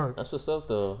 Let's work. That's what's up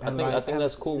though. And I think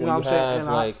that's cool. You know what I'm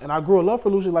saying? And I grew a love for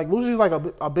Lucy. Like, Lucy's like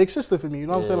a big sister for me. You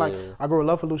know what I'm saying? Like, I grew a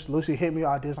love for Lucy. Lucy hit me with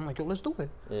ideas. I'm like, yo, let's do it.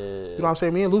 Yeah. You know what I'm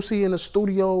saying? Me and Lucy in the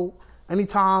studio.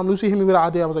 Anytime Lucy hit me with an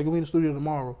idea, I was like, yo, we in the studio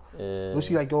tomorrow. Yeah.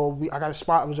 Lucy like, yo, I got a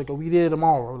spot. I was like, yo, we there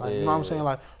tomorrow. Like, you know what I'm saying?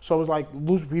 Like, so it was like,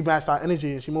 Lucy, we matched our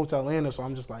energy, and she moved to Atlanta. So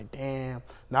I'm just like, damn,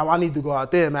 now I need to go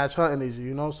out there and match her energy,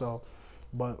 you know? So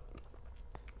But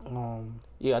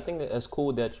yeah, I think that's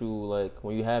cool that you like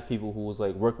when you have people who's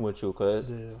like working with you,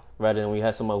 cause rather than when you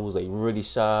have somebody who's like really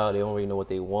shy, they don't really know what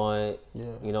they want. Yeah.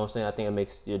 You know what I'm saying? I think it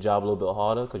makes your job a little bit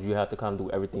harder because you have to kind of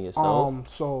do everything yourself.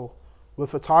 So with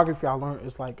photography, I learned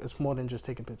it's more than just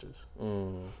taking pictures.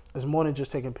 It's more than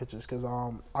just taking pictures, because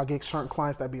I get certain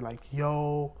clients that be like,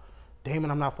 yo, Damon,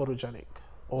 I'm not photogenic,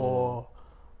 or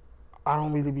I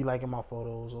don't really be liking my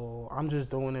photos, or I'm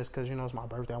just doing this because, it's my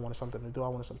birthday. I wanted something to do. I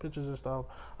wanted some pictures and stuff.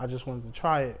 I just wanted to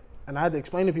try it. And I had to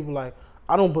explain to people, like,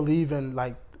 I don't believe in,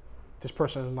 like, this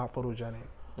person is not photogenic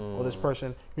or this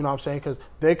person, you know what I'm saying? Because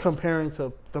they're comparing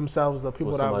to themselves the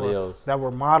people that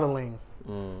were modeling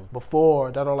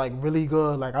before that are, like, really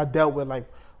good. Like, I dealt with, like,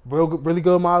 really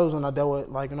good models, and I dealt with,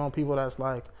 like, people that's,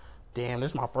 like, damn,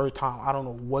 this is my first time. I don't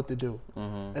know what to do.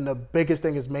 And the biggest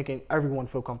thing is making everyone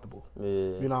feel comfortable. Yeah.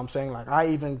 You know what I'm saying? Like, I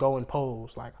even go and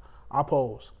pose. Like, I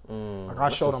pose. Like, I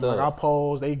show them, like, I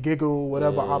pose. They giggle,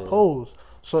 whatever. I pose.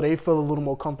 So they feel a little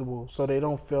more comfortable. So they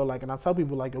don't feel like, and I tell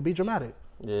people, like, yo, be dramatic.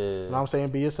 Yeah. You know what I'm saying?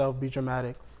 Be yourself, be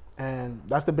dramatic. And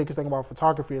that's the biggest thing about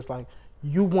photography. It's like,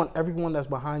 you want everyone that's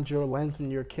behind your lens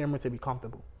and your camera to be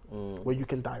comfortable. Where you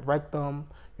can direct them.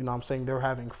 You know what I'm saying? They're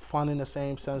having fun in the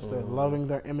same sense. They're loving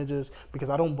their images, because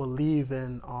I don't believe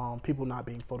in people not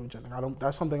being photogenic.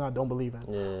 That's something I don't believe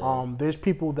in. Yeah. There's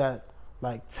people that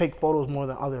like take photos more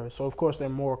than others. So of course they're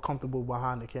more comfortable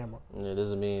behind the camera. Yeah, it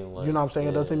doesn't mean like, you know what I'm saying?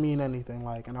 It doesn't mean anything.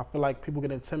 Like, and I feel like people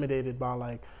get intimidated by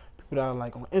like people that are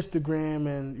like on Instagram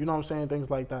and you know what I'm saying, things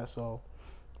like that. So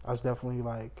that's definitely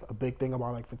like a big thing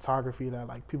about like photography that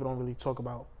like people don't really talk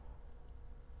about.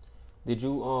 Did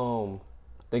you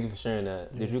thank you for sharing that.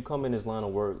 Yeah. Did you come in this line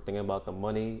of work thinking about the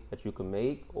money that you could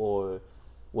make, or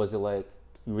was it like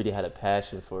you really had a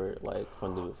passion for it, like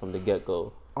from the get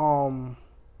go? I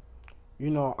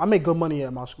make good money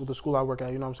at my school, the school I work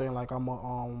at. You know what I'm saying? Like, I'm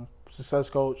a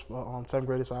success coach for 10th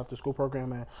graders, so after school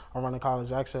program, and I run a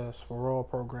college access for rural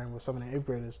program with 7th and 8th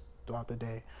graders throughout the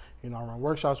day. I run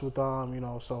workshops with them.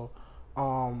 So.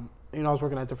 I was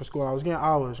working at a different school. I was getting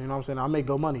hours, you know what I'm saying? I make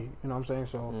good money, you know what I'm saying?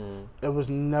 So it was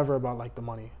never about like the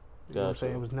money. You know what I'm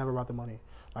saying? It was never about the money.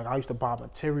 Like, I used to buy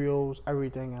materials,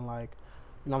 everything, and like,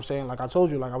 you know what I'm saying? Like I told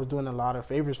you, like I was doing a lot of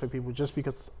favors for people just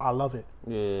because I love it.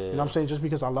 Yeah. You know what I'm saying? Just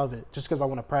because I love it. Just because I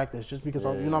want to practice. Just because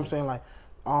you know what I'm saying? Like,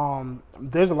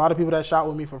 there's a lot of people that shot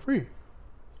with me for free.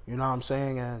 You know what I'm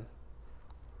saying? And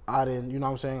I didn't, you know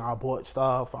what I'm saying? I bought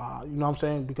stuff, you know what I'm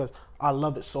saying? Because I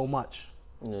love it so much.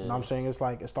 Yeah. You know what I'm saying? It's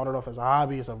like, it started off as a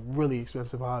hobby. It's a really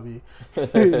expensive hobby.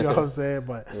 You know what I'm saying?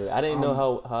 But yeah, I didn't know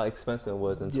how expensive it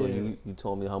was until you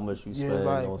told me how much you spent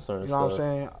on certain stuff. You know what I'm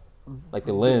saying? Like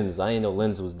the lens. I didn't know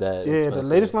lens was that expensive. The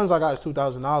latest lens I got is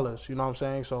 $2,000. You know what I'm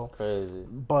saying? So crazy.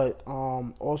 But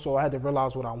also I had to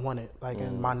realize what I wanted, like,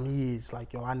 and my needs.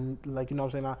 Like, yo, you know what I'm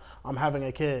saying? I'm having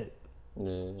a kid.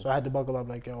 Yeah. So I had to buckle up,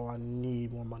 like, yo, I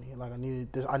need more money. Like, I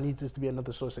need this to be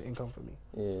another source of income for me.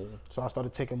 Yeah. So I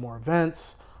started taking more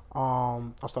events. I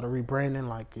started rebranding,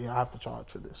 like, I have to charge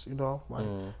for this, you know? Like, you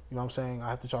know what I'm saying? I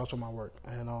have to charge for my work.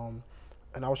 And I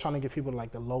was trying to give people,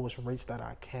 like, the lowest rates that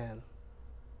I can.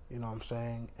 You know what I'm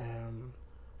saying? And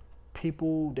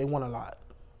people, they want a lot.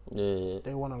 Yeah.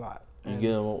 They want a lot. You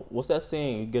get them, what's that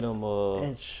saying? You get them an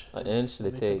inch, they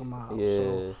take them out. Yeah.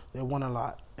 So they want a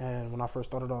lot. And when I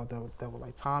first started off, there were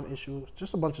like time issues,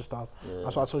 just a bunch of stuff. Yeah.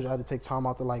 That's why I told you I had to take time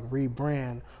out to like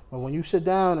rebrand. But when you sit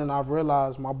down and I've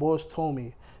realized, my boss told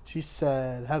me, she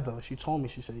said, Heather told me,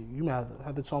 she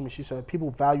said,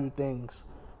 people value things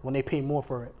when they pay more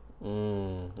for it.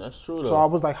 That's true though. So I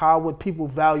was like, how would people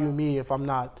value me if I'm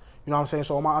not, you know what I'm saying?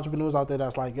 So all my entrepreneurs out there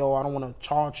that's like, yo, I don't want to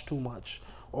charge too much,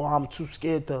 or I'm too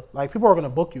scared to, like, people are going to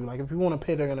book you. Like, if people want to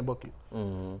pay, they're going to book you. You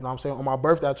know what I'm saying? On my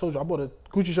birthday, I told you, I bought a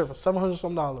Gucci shirt for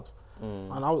 $700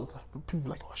 And I was like, people were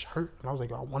like, oh, a shirt? And I was like,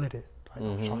 yo, I wanted it. Like,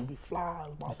 I was trying to be fly.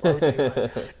 It was my birthday.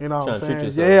 Like, you know what I'm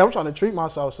saying? Yeah, I'm trying to treat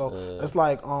myself. So it's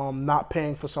like not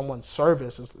paying for someone's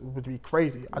service would be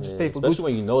crazy. I just paid for especially Gucci.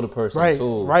 When you know the person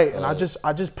too. Right. And I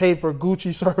just paid for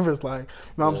Gucci service. Like, you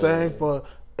know what I'm saying?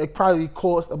 It probably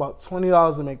cost about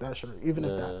 $20 to make that shirt, even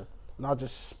if that. And I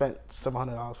just spent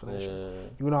 $700 for that shit.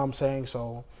 You know what I'm saying?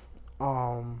 So,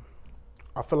 I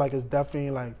feel like it's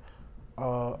definitely like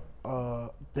a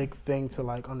big thing to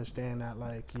like understand that,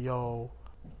 like, yo,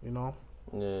 you know.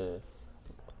 Yeah.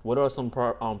 What are some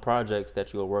projects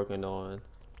that you are working on?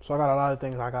 So I got a lot of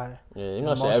things I got. Yeah, you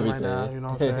know, everything right now. You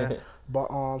know what I'm saying?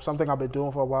 But something I've been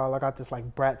doing for a while. I got this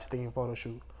like Bratz theme photo shoot.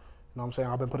 You know what I'm saying?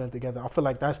 I've been putting it together. I feel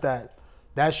like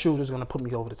that shoot is gonna put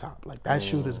me over the top. Like, that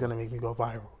shoot is gonna make me go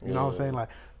viral. You know what I'm saying? Like,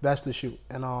 that's the shoot.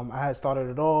 And I had started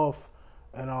it off,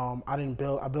 and I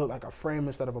built like a frame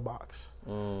instead of a box,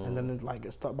 and then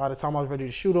by the time I was ready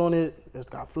to shoot on it, it's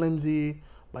got flimsy.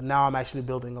 But now I'm actually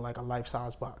building like a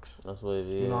life-size box. That's what it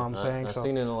is. You know what I'm saying? I So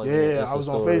seen it on like I was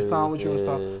on FaceTime with you and yeah.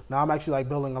 stuff. Now I'm actually like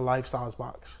building a life-size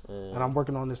box, and I'm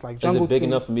working on this like Is jungle. it big theme.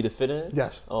 enough for me to fit in?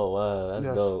 Yes. Oh wow, that's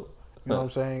Yes. dope. You know what I'm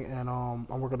saying? And I'm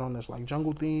working on this like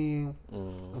jungle theme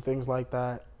and things like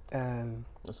that. And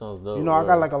That sounds dope. you know, I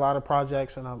got like a lot of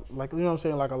projects and like, you know what I'm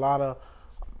saying, like a lot of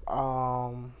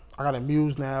I got a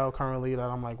muse now currently that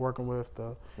I'm like working with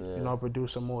to you know,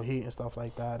 produce some more heat and stuff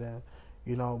like that. And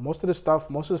you know, most of the stuff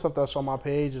that's on my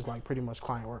page is like pretty much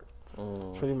client work.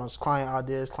 Pretty much client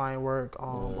ideas, client work,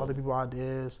 other people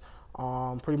ideas.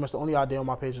 Pretty much the only idea on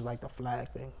my page is like the flag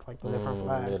thing, like the different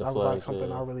flags. That was like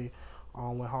something I really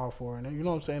went hard for, and you know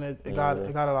what I'm saying. It got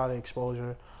a lot of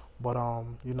exposure, but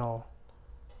you know.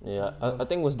 Yeah, I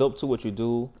think what's dope too, what you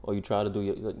do or you try to do,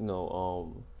 you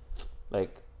know,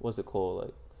 like what's it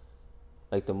called,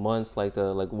 like the months, like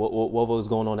what was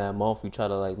going on that month. You try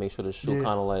to like make sure the shoot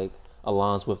kind of like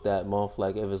aligns with that month.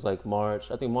 Like if it's like March,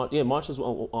 I think March is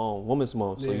Women's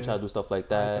Month, so you try to do stuff like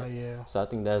that. So I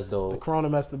think that's dope. The Corona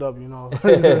messed it up, you know.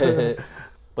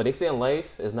 But they say in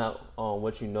life is not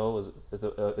what you know,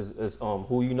 is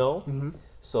who you know.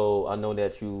 So I know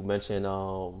that you mentioned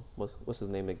what's his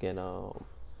name again?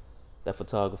 That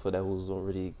photographer that was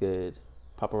really good,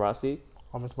 Paparazzi.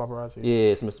 Oh, Mr. Paparazzi.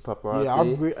 Yeah, it's Mr. Paparazzi.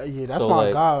 Yeah, that's so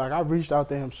my guy. Like I reached out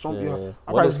to him. I'm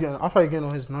probably getting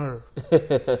on his nerve. You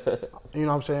know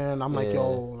what I'm saying? I'm like,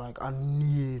 yo, like I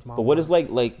need my. But what is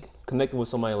like connecting with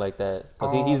somebody like that?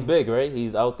 Because he's big, right?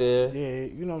 He's out there. Yeah,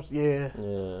 you know. Yeah.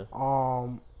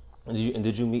 And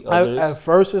did you meet others? At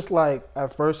first it's like,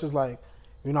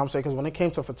 you know what I'm saying? Because when it came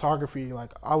to photography,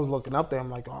 like I was looking up there. I'm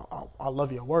like, I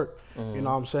love your work. You know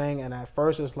what I'm saying? And at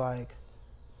first it's like.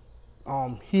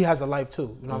 He has a life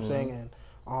too, you know what I'm saying?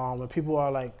 And when people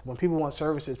want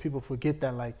services, people forget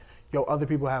that like, yo, other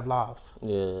people have lives.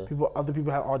 Yeah. Other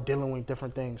people are dealing with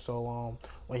different things. So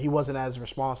when he wasn't as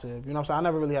responsive, you know what I'm saying? I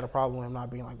never really had a problem with him not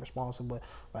being like responsive, but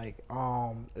like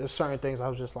there's certain things I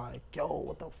was just like, yo,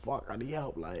 what the fuck? I need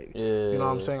help. Like, you know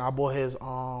what I'm saying? I bought his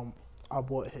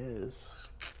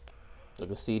like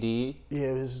a CD. Yeah,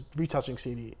 it was retouching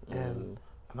CD, and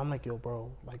I'm like, yo,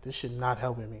 bro, like this shit not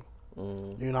helping me.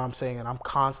 You know what I'm saying? And I'm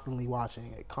constantly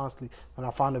watching it, and I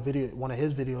found one of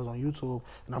his videos on YouTube,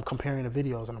 and I'm comparing the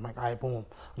videos, and I'm like, all right, boom,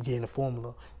 I'm getting the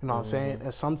formula. You know what I'm saying?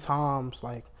 And sometimes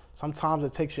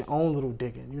it takes your own little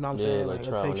digging. You know what I'm saying? Like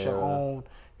it takes your own.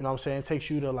 You know what I'm saying? It takes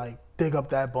you to like dig up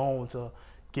that bone to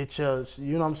get your.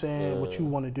 You know what I'm saying? What you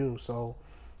want to do. So,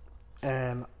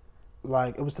 and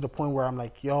like it was to the point where I'm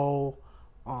like, yo,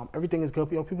 everything is good.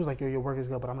 Yo, people's like, yo, your work is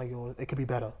good, but I'm like, yo, it could be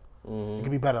better. It could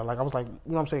be better. Like I was like, you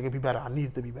know what I'm saying? It could be better. I need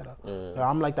it to be better. Like,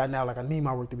 I'm like that now. Like I need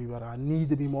my work to be better. I need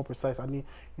to be more precise. I need,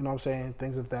 you know what I'm saying?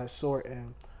 Things of that sort.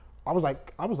 And I was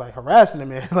like harassing him,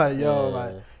 man. Like yo,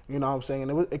 like you know what I'm saying?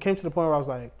 And it came to the point where I was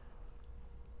like,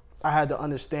 I had to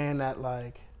understand that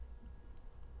like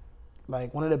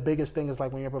one of the biggest things is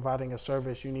like when you're providing a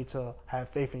service, you need to have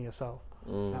faith in yourself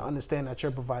and understand that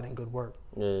you're providing good work.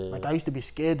 Like I used to be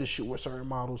scared to shoot with certain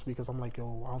models because I'm like,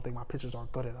 yo, I don't think my pictures are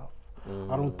good enough.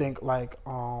 I don't think like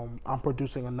I'm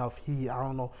producing enough heat. I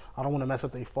don't know. I don't want to mess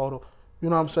up their photo. You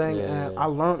know what I'm saying? And I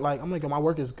learned like I'm like, yo, my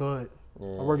work is good.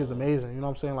 My work is amazing. You know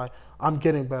what I'm saying? Like I'm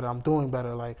getting better. I'm doing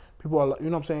better. Like people are,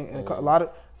 you know what I'm saying? And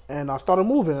and I started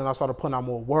moving and I started putting out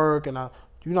more work and you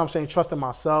know what I'm saying? Trusting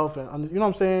myself and you know what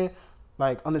I'm saying?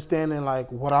 Like understanding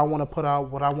like what I want to put out,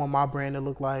 what I want my brand to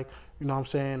look like. You know what I'm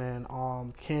saying?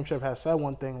 And Cam Chef has said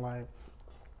one thing like,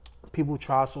 people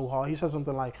try so hard. He said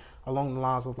something like along the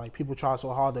lines of like, people try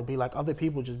so hard to be like other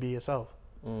people, just be yourself.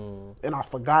 And I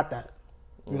forgot that.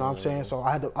 You know what I'm saying? So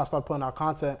I started putting out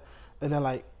content, and then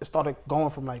like it started going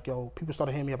from like, yo, people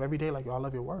started hitting me up every day like, yo, I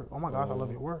love your work. Oh my gosh, I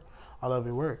love your work. I love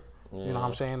your work. You know what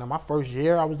I'm saying? And my first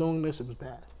year I was doing this, it was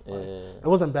bad. Like, it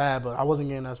wasn't bad, but I wasn't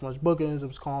getting as much bookings. It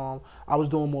was calm. I was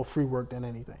doing more free work than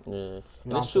anything. You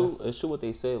know it's true. It's true what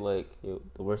they say. Like the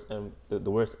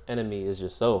worst enemy is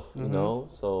yourself. You know,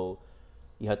 so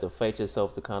you have to fight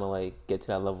yourself to kind of like get to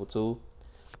that level too.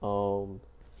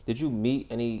 Did you meet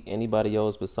anybody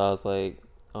else besides like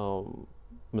Mr.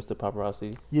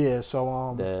 Paparazzi? Yeah.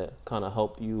 So that kind of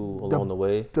helped you along the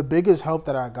way. The biggest help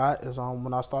that I got is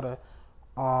when I started.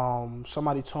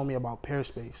 Somebody told me about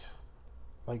Peerspace.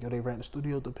 Like, yo, they rent a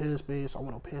studio to Peerspace. I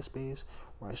went on Peerspace,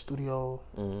 rent a studio.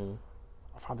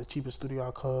 I found the cheapest studio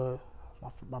I could.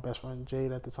 My best friend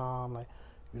Jade at the time, like,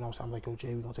 you know what I'm saying? I'm like, yo,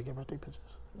 Jade, we gonna take your birthday pictures.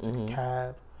 Took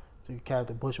a cab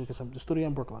to Bushwick, the studio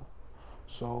in Brooklyn.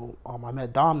 So I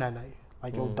met Dom that night.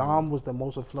 Like, yo, Dom was the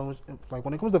most influential. Like,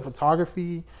 when it comes to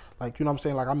photography, like, you know what I'm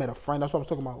saying? Like, I met a friend. That's what I was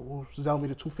talking about. Who sell me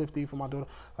the 250 for my daughter.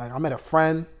 Like, I met a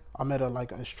friend. I met an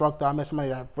instructor. I met somebody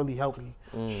that really helped me.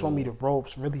 Showed me the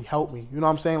ropes, really helped me. You know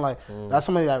what I'm saying? Like, that's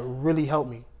somebody that really helped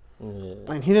me. Yeah.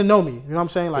 And he didn't know me. You know what I'm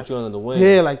saying? Like, put you under the wing.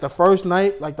 Yeah, like the first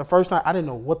night, I didn't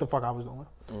know what the fuck I was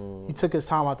doing. He took his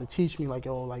time out to teach me, like,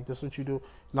 yo, like, this is what you do. You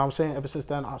know what I'm saying? Ever since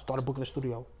then, I started booking the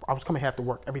studio. I was coming after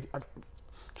work every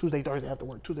Tuesday, Thursday after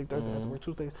work, Tuesday, Thursday after work,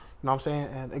 Tuesday. You know what I'm saying?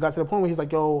 And it got to the point where he's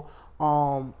like, yo,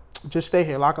 just stay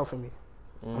here, lock up for me.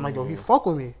 I'm like, yo, he fuck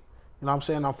with me. You know what I'm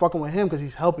saying? I'm fucking with him because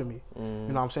he's helping me. You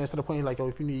know what I'm saying? To the point he's like, yo,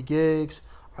 if you need gigs,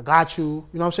 I got you. You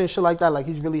know what I'm saying? Shit like that. Like,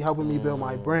 he's really helping me build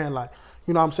my brand. Like,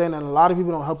 you know what I'm saying? And a lot of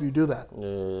people don't help you do that. You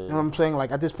know what I'm saying?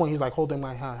 Like, at this point, he's like holding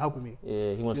my hand, helping me.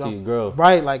 Yeah, he wants to see you grow.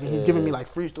 Right, like, he's giving me like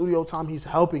free studio time. He's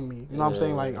helping me. You know what I'm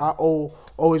saying? Like, I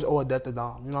always owe a debt to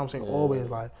Dom. You know what I'm saying?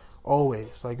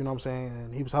 Always, like, you know what I'm saying?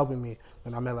 And he was helping me.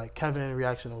 Then I met like Kevin,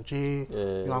 Reaction OG. You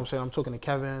know what I'm saying? I'm talking to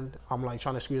Kevin. I'm like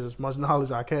trying to squeeze as much knowledge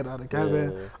as I can out of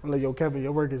Kevin. I'm like, yo, Kevin,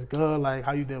 your work is good. Like,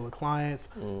 how you deal with clients?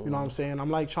 You know what I'm saying? I'm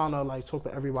like trying to like talk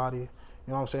to everybody.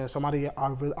 You know what I'm saying? Somebody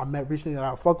I met recently that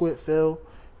I fuck with, Phil.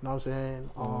 You know what I'm saying?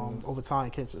 Over time,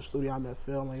 he came to the studio. I met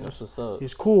Phil. Like, that's what's up.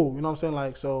 He's cool. You know what I'm saying?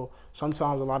 Like, so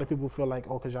sometimes a lot of people feel like,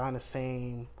 oh, because you're in the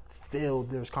same field,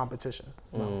 there's competition.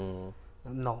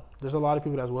 No, there's a lot of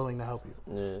people that's willing to help you.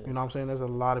 You know what I'm saying? There's a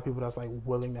lot of people that's like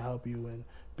willing to help you and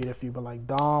be there for you. But like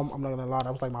Dom, I'm not gonna lie,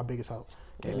 that was like my biggest help.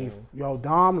 Gave me, yo,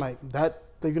 Dom, like that.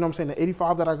 You know what I'm saying? The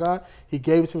 85 that I got, he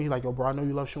gave it to me. He's like, yo, bro, I know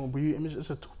you love shooting beauty images. It's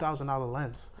a $2,000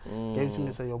 lens. Gave it to me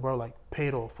and said, yo, bro, like, pay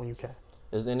it off when you can.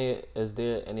 Is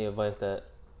there any advice that,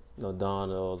 you know, Don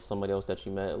or somebody else that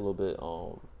you met a little bit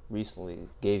recently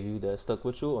gave you that stuck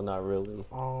with you, or not really?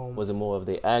 Was it more of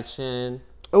the action?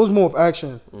 It was more of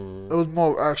action. It was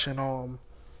more of action. You know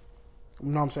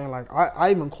what I'm saying? Like, I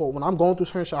even call, when I'm going through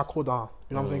certain shit, I call Don.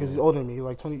 You know what I'm saying? Because he's older than me.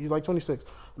 He's like 26.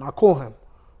 And I call him.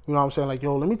 You know what I'm saying? Like,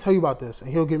 yo, let me tell you about this. And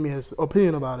he'll give me his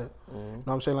opinion about it. You know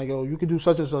what I'm saying? Like, yo, you can do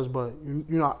such and such, but you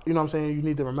know what I'm saying? You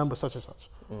need to remember such and such.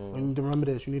 You need to remember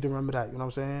this. You need to remember that. You know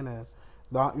what I'm saying? And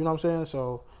Dom, you know what I'm saying?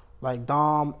 So, like,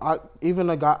 Dom, I even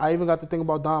got to think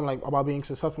about Dom, like, about being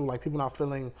successful, like people not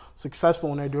feeling successful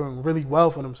when they're doing really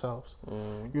well for themselves.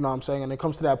 You know what I'm saying? And it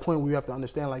comes to that point where you have to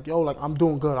understand, like, yo, like, I'm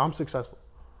doing good. I'm successful.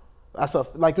 That's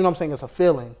like, you know what I'm saying? It's a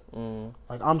feeling.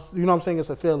 Like, you know what I'm saying? It's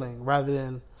a feeling rather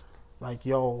than, like,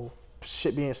 yo,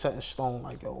 shit being set in stone,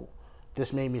 like, yo,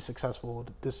 this made me successful.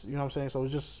 This, you know what I'm saying? So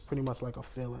it's just pretty much like a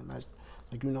feeling.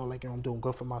 Like, you know, like, yo, I'm doing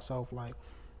good for myself. Like,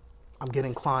 I'm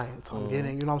getting clients. I'm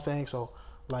getting, you know what I'm saying? So,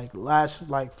 like,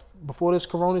 before this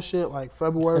Corona shit, like,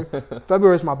 February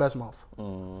is my best month.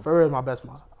 February is my best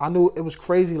month. I knew it was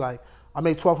crazy. Like, I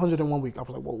made $1,200 in 1 week. I was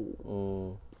like,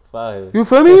 whoa. Fire. You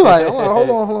feel me? Like, I'm like, hold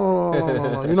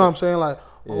on. You know what I'm saying? Like,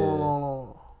 hold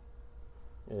on.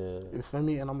 Yeah. You feel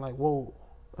me? And I'm like, whoa.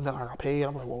 And then I got paid.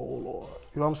 I'm like, whoa, Lord.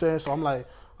 You know what I'm saying? So I'm like,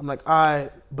 all right.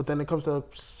 But then it comes to a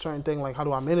certain thing, like, how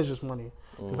do I manage this money?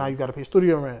 Now you got to pay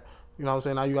studio rent. You know what I'm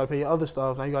saying? Now you got to pay your other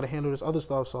stuff. Now you got to handle this other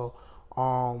stuff. So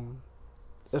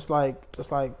it's like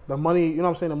the money, you know what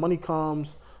I'm saying? The money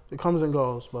comes, it comes and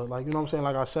goes. But, like, you know what I'm saying?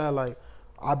 Like I said, like,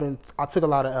 I took a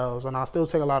lot of L's, and I still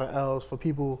take a lot of L's for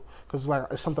people because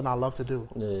it's something I love to do.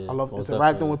 I love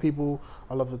interacting with people.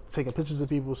 I love taking pictures of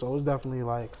people. So it's definitely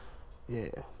like, yeah.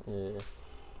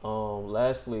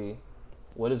 Lastly,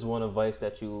 what is one advice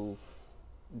that you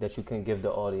can give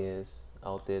the audience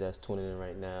out there that's tuning in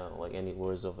right now? Like, any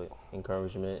words of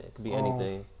encouragement? It could be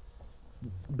anything.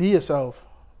 Be yourself.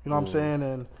 You know what I'm saying?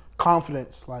 And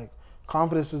confidence. Like,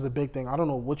 confidence is a big thing. I don't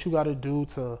know what you got to do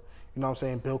to, you know what I'm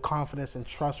saying, build confidence and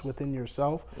trust within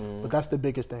yourself. But that's the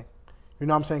biggest thing. You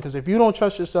know what I'm saying? Because if you don't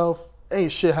trust yourself,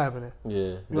 ain't shit happening. Yeah.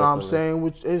 You know what I'm saying?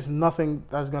 Which is nothing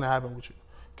that's going to happen with you.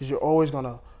 Because you're always going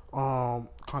to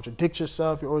contradict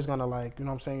yourself. You're always going to, like, you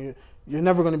know what I'm saying? You're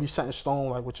never going to be set in stone,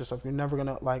 like, with yourself. You're never going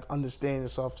to, like, understand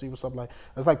yourself, see what's up. Like,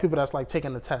 it's like people that's, like,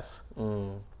 taking the test.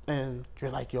 And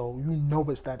you're like, yo, you know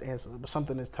it's that answer. But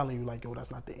something is telling you, like, yo,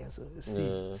 that's not the answer. It's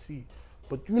C.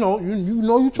 But you know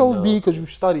you chose B because you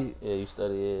studied. Yeah, you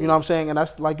studied. Yeah. You know what I'm saying? And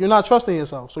that's like, you're not trusting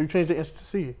yourself, so you change the answer to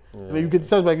C. And then you get the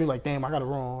test back, you're like, damn, I got it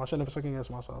wrong. I should never second guess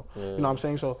myself. You know what I'm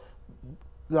saying? So,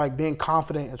 like, being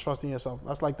confident and trusting yourself,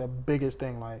 that's like the biggest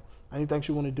thing. Like, anything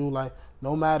you want to do, like,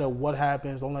 no matter what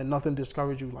happens, don't let nothing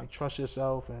discourage you. Like, trust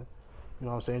yourself and, you know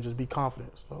what I'm saying, just be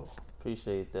confident. So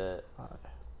appreciate that. All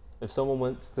right. If someone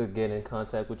wants to get in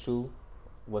contact with you,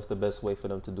 what's the best way for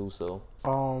them to do so?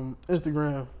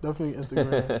 Instagram, definitely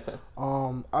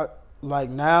Instagram. I like,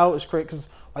 now it's crazy because,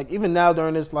 like, even now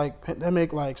during this, like,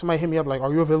 pandemic, like, somebody hit me up like,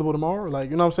 are you available tomorrow?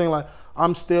 Like, you know what I'm saying? Like,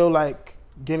 I'm still, like,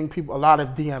 getting people a lot of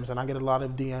DMs, and I get a lot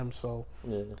of DMs. So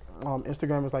Yeah.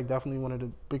 Instagram is like definitely one of the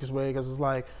biggest ways, because it's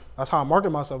like that's how I market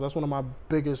myself. That's one of my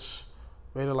biggest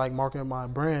way to like market my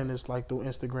brand is like through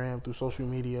Instagram, through social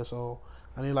media. So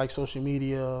I need like social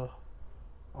media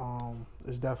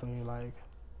is definitely like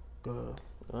good.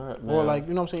 All right, man. Or like,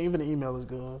 you know what I'm saying, even the email is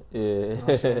good. Yeah. You know what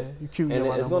I'm saying? You cute. And get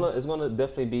my it's number. gonna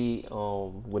definitely be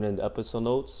within the episode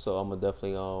notes, so I'm gonna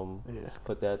definitely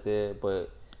put that there. But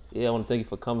yeah, I want to thank you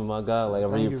for coming, my guy. Like I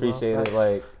Thank really you, bro. appreciate it. Facts.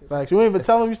 Like Facts. You didn't even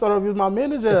tell him you started off, you was my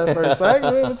manager at first. Facts.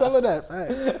 You didn't even tell her that.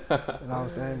 Facts. You know what I'm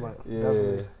saying? But yeah.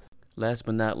 definitely. Last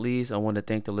but not least, I want to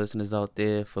thank the listeners out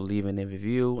there for leaving a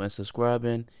review and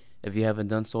subscribing. If you haven't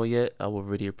done so yet, I would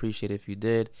really appreciate it if you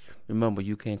did. Remember,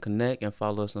 you can connect and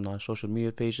follow us on our social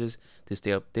media pages to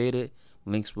stay updated.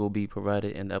 Links will be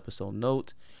provided in the episode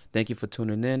note. Thank you for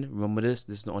tuning in. Remember this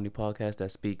is the only podcast that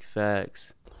speaks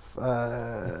facts.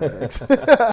 Facts.